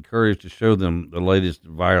aren't encouraged to show them the latest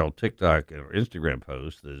viral TikTok or Instagram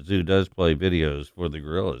posts, the zoo does play videos for the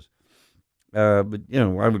gorillas. But,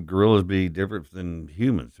 why would gorillas be different than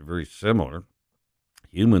humans? They're very similar.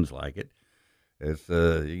 Humans like it. It's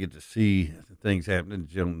you get to see things happening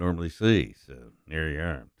that you don't normally see. So there you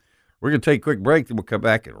are. We're going to take a quick break, then we'll come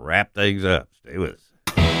back and wrap things up. Stay with us.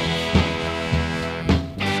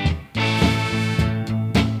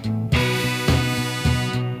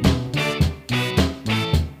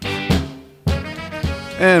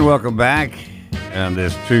 And welcome back on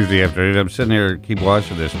this Tuesday afternoon. I'm sitting here, keep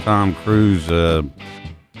watching this Tom Cruise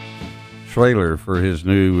trailer for his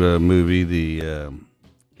new movie,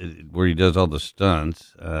 where he does all the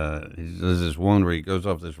stunts. He does this one where he goes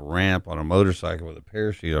off this ramp on a motorcycle with a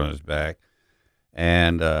parachute on his back,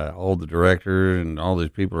 and all the director and all these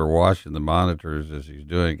people are watching the monitors as he's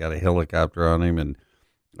doing. Got a helicopter on him and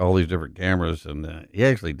all these different cameras, and he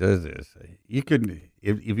actually does this. You couldn't,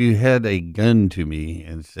 if you had a gun to me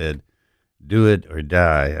and said, do it or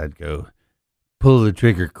die, I'd go, pull the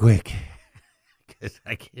trigger quick, because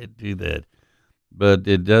I can't do that. But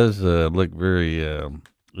it does look very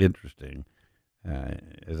interesting.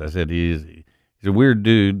 As I said, he's a weird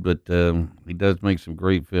dude, but he does make some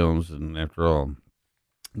great films, and after all,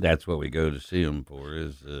 that's what we go to see him for.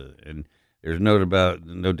 And there's no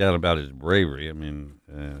doubt about his bravery. I mean,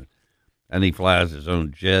 and he flies his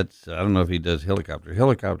own jets. I don't know if he does helicopters.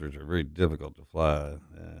 Helicopters are very difficult to fly.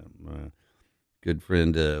 My good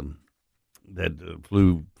friend that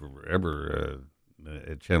flew forever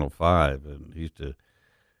at Channel 5, and he used to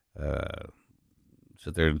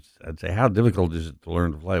sit there and I'd say, how difficult is it to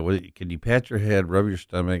learn to fly? Can you pat your head, rub your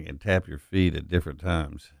stomach, and tap your feet at different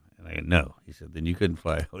times? And I go, no. He said, then you couldn't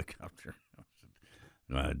fly a helicopter.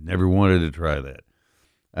 I never wanted to try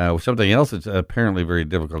that. Something else that's apparently very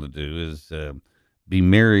difficult to do is be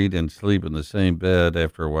married and sleep in the same bed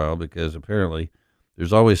after a while, because apparently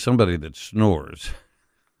there's always somebody that snores.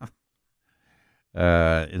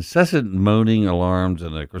 Incessant moaning alarms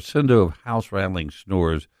and a crescendo of house-rattling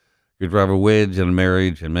snores could drive a wedge in a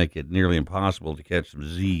marriage and make it nearly impossible to catch some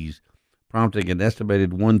Z's, prompting an estimated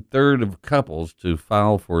 1/3 of couples to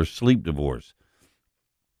file for sleep divorce.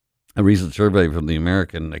 A recent survey from the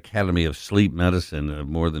American Academy of Sleep Medicine of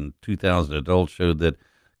more than 2,000 adults showed that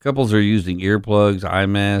couples are using earplugs, eye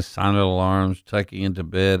masks, silent alarms, tucking into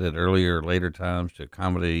bed at earlier or later times to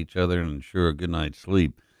accommodate each other and ensure a good night's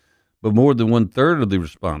sleep. But more than 1/3 of the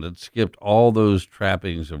respondents skipped all those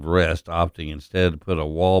trappings of rest, opting instead to put a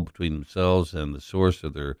wall between themselves and the source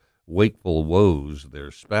of their wakeful woes, their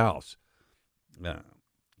spouse.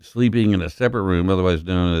 Sleeping in a separate room, otherwise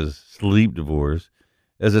known as sleep divorce,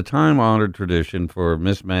 is a time-honored tradition for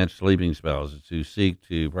mismatched sleeping spouses who seek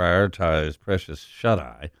to prioritize precious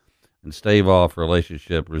shut-eye and stave off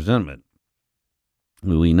relationship resentment.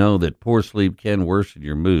 We know that poor sleep can worsen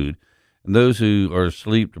your mood, and those who are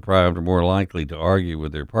sleep-deprived are more likely to argue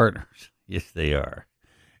with their partners. Yes, they are.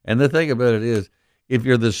 And the thing about it is, if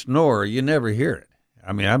you're the snorer, you never hear it.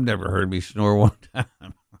 I mean, I've never heard me snore one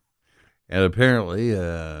time. And apparently,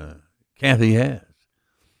 Kathy has.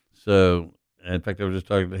 So, in fact, I was just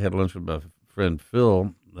had lunch with my friend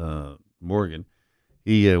Phil Morgan.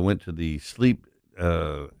 He went to the sleep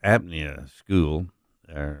apnea school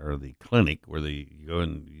or the clinic where you go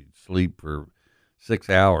and you sleep for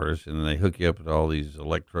 6 hours, and then they hook you up with all these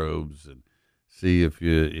electrodes and see if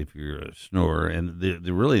you're a snorer. And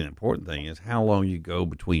the really important thing is how long you go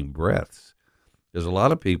between breaths. There's a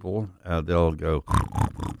lot of people they'll go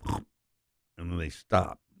and then they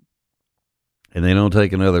stop. And they don't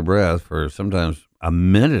take another breath for sometimes a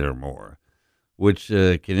minute or more, which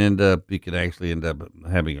you can actually end up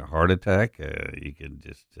having a heart attack. You can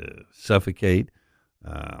just suffocate.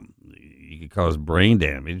 You can cause brain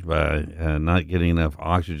damage by not getting enough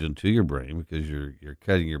oxygen to your brain, because you're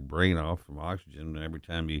cutting your brain off from oxygen every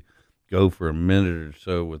time you go for a minute or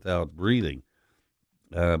so without breathing.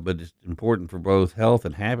 But it's important for both health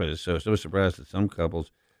and happiness. So surprised that some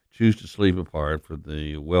couples choose to sleep apart for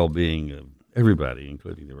the well-being of everybody,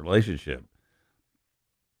 including the relationship.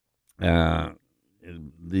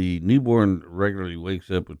 The newborn regularly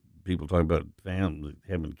wakes up with people talking about family,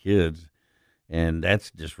 having kids, and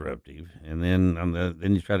that's disruptive. And then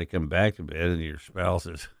then you try to come back to bed, and your spouse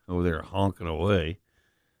is over there honking away.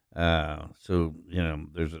 So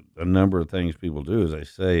there's a number of things people do, as I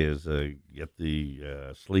say, is get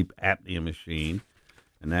the sleep apnea machine,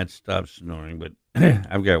 and that stops snoring. But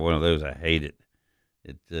I've got one of those. I hate it.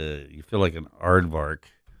 You feel like an aardvark.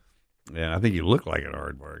 Yeah, I think you look like an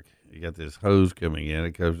aardvark. You got this hose coming in.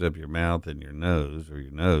 It comes up your mouth and your nose,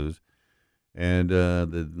 and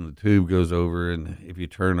the tube goes over. And if you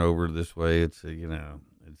turn over this way, it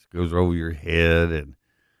goes over your head, and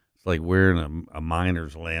it's like wearing a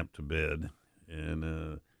miner's lamp to bed.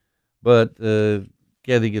 And but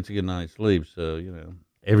Kathy gets a good night's sleep, so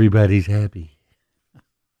everybody's happy.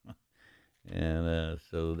 And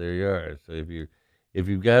so there you are. So if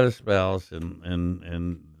you've got a spouse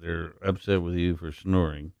and they're upset with you for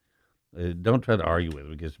snoring, don't try to argue with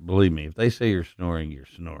them, because believe me, if they say you're snoring, you're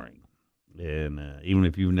snoring. And even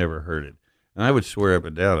if you've never heard it. And I would swear up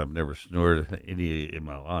and down I've never snored any in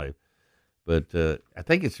my life. But I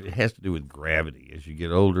think it has to do with gravity. As you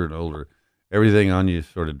get older and older, everything on you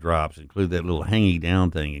sort of drops, including that little hanging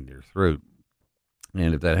down thing in your throat.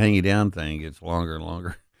 And if that hanging down thing gets longer and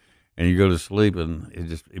longer, and you go to sleep, and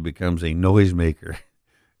it becomes a noisemaker,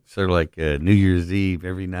 sort of like New Year's Eve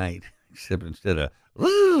every night, except instead of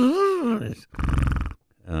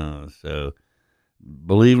so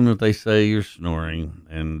believe them if they say you're snoring,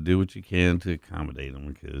 and do what you can to accommodate them,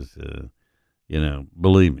 because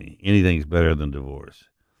believe me, anything's better than divorce.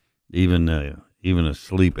 Even a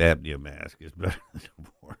sleep apnea mask is better than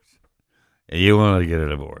divorce. And you want to get a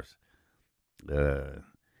divorce. On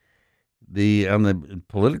the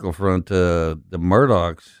political front, the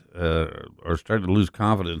Murdochs are starting to lose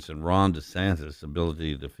confidence in Ron DeSantis'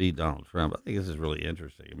 ability to defeat Donald Trump. I think this is really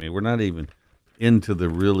interesting. I mean, we're not even into the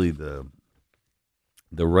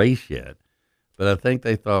race yet, but I think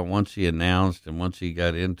they thought once he announced and once he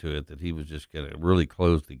got into it that he was just going to really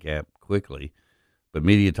close the gap quickly. But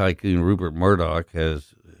media tycoon Rupert Murdoch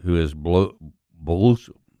who has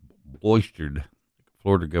boistered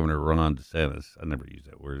Florida Governor Ron DeSantis. I never use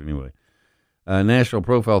that word anyway. National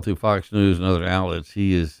profile through Fox News and other outlets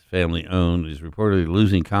he is family-owned, is reportedly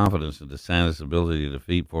losing confidence in DeSantis' ability to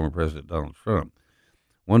defeat former President Donald Trump.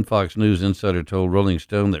 One Fox News insider told Rolling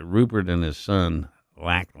Stone that Rupert and his son,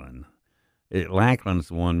 Lachlan, Lachlan's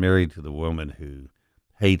the one married to the woman who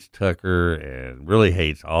hates Tucker and really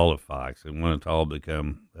hates all of Fox and wanted to all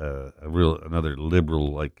become another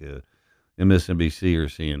liberal like MSNBC or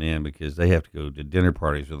CNN, because they have to go to dinner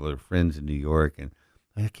parties with their friends in New York. And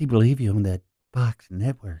I can't believe you own that Fox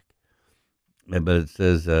network. But it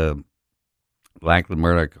says Lachlan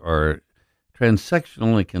Murdoch are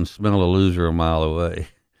transsexual and can smell a loser a mile away.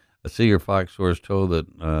 A senior Fox source told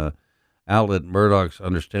that outlet Murdoch's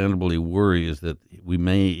understandably worry is that we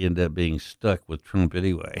may end up being stuck with Trump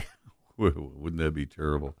anyway. Wouldn't that be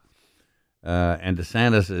terrible? And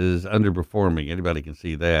DeSantis is underperforming. Anybody can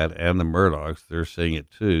see that. And the Murdochs, they're seeing it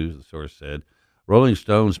too, the source said. Rolling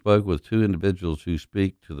Stone spoke with two individuals who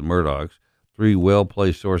speak to the Murdochs, 3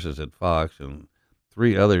 well-placed sources at Fox, and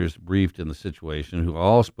 3 others briefed in the situation, who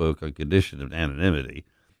all spoke on condition of anonymity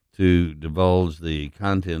to divulge the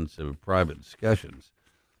contents of private discussions.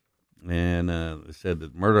 And said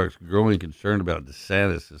that Murdoch's growing concern about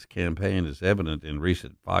DeSantis' campaign is evident in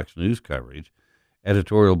recent Fox News coverage,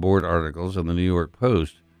 editorial board articles, and the New York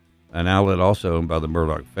Post, an outlet also owned by the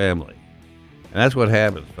Murdoch family. And that's what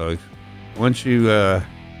happens, folks. Once you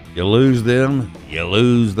lose them, you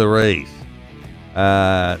lose the race.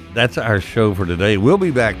 That's our show for today. We'll be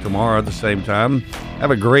back tomorrow at the same time. Have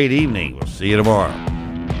a great evening. We'll see you tomorrow.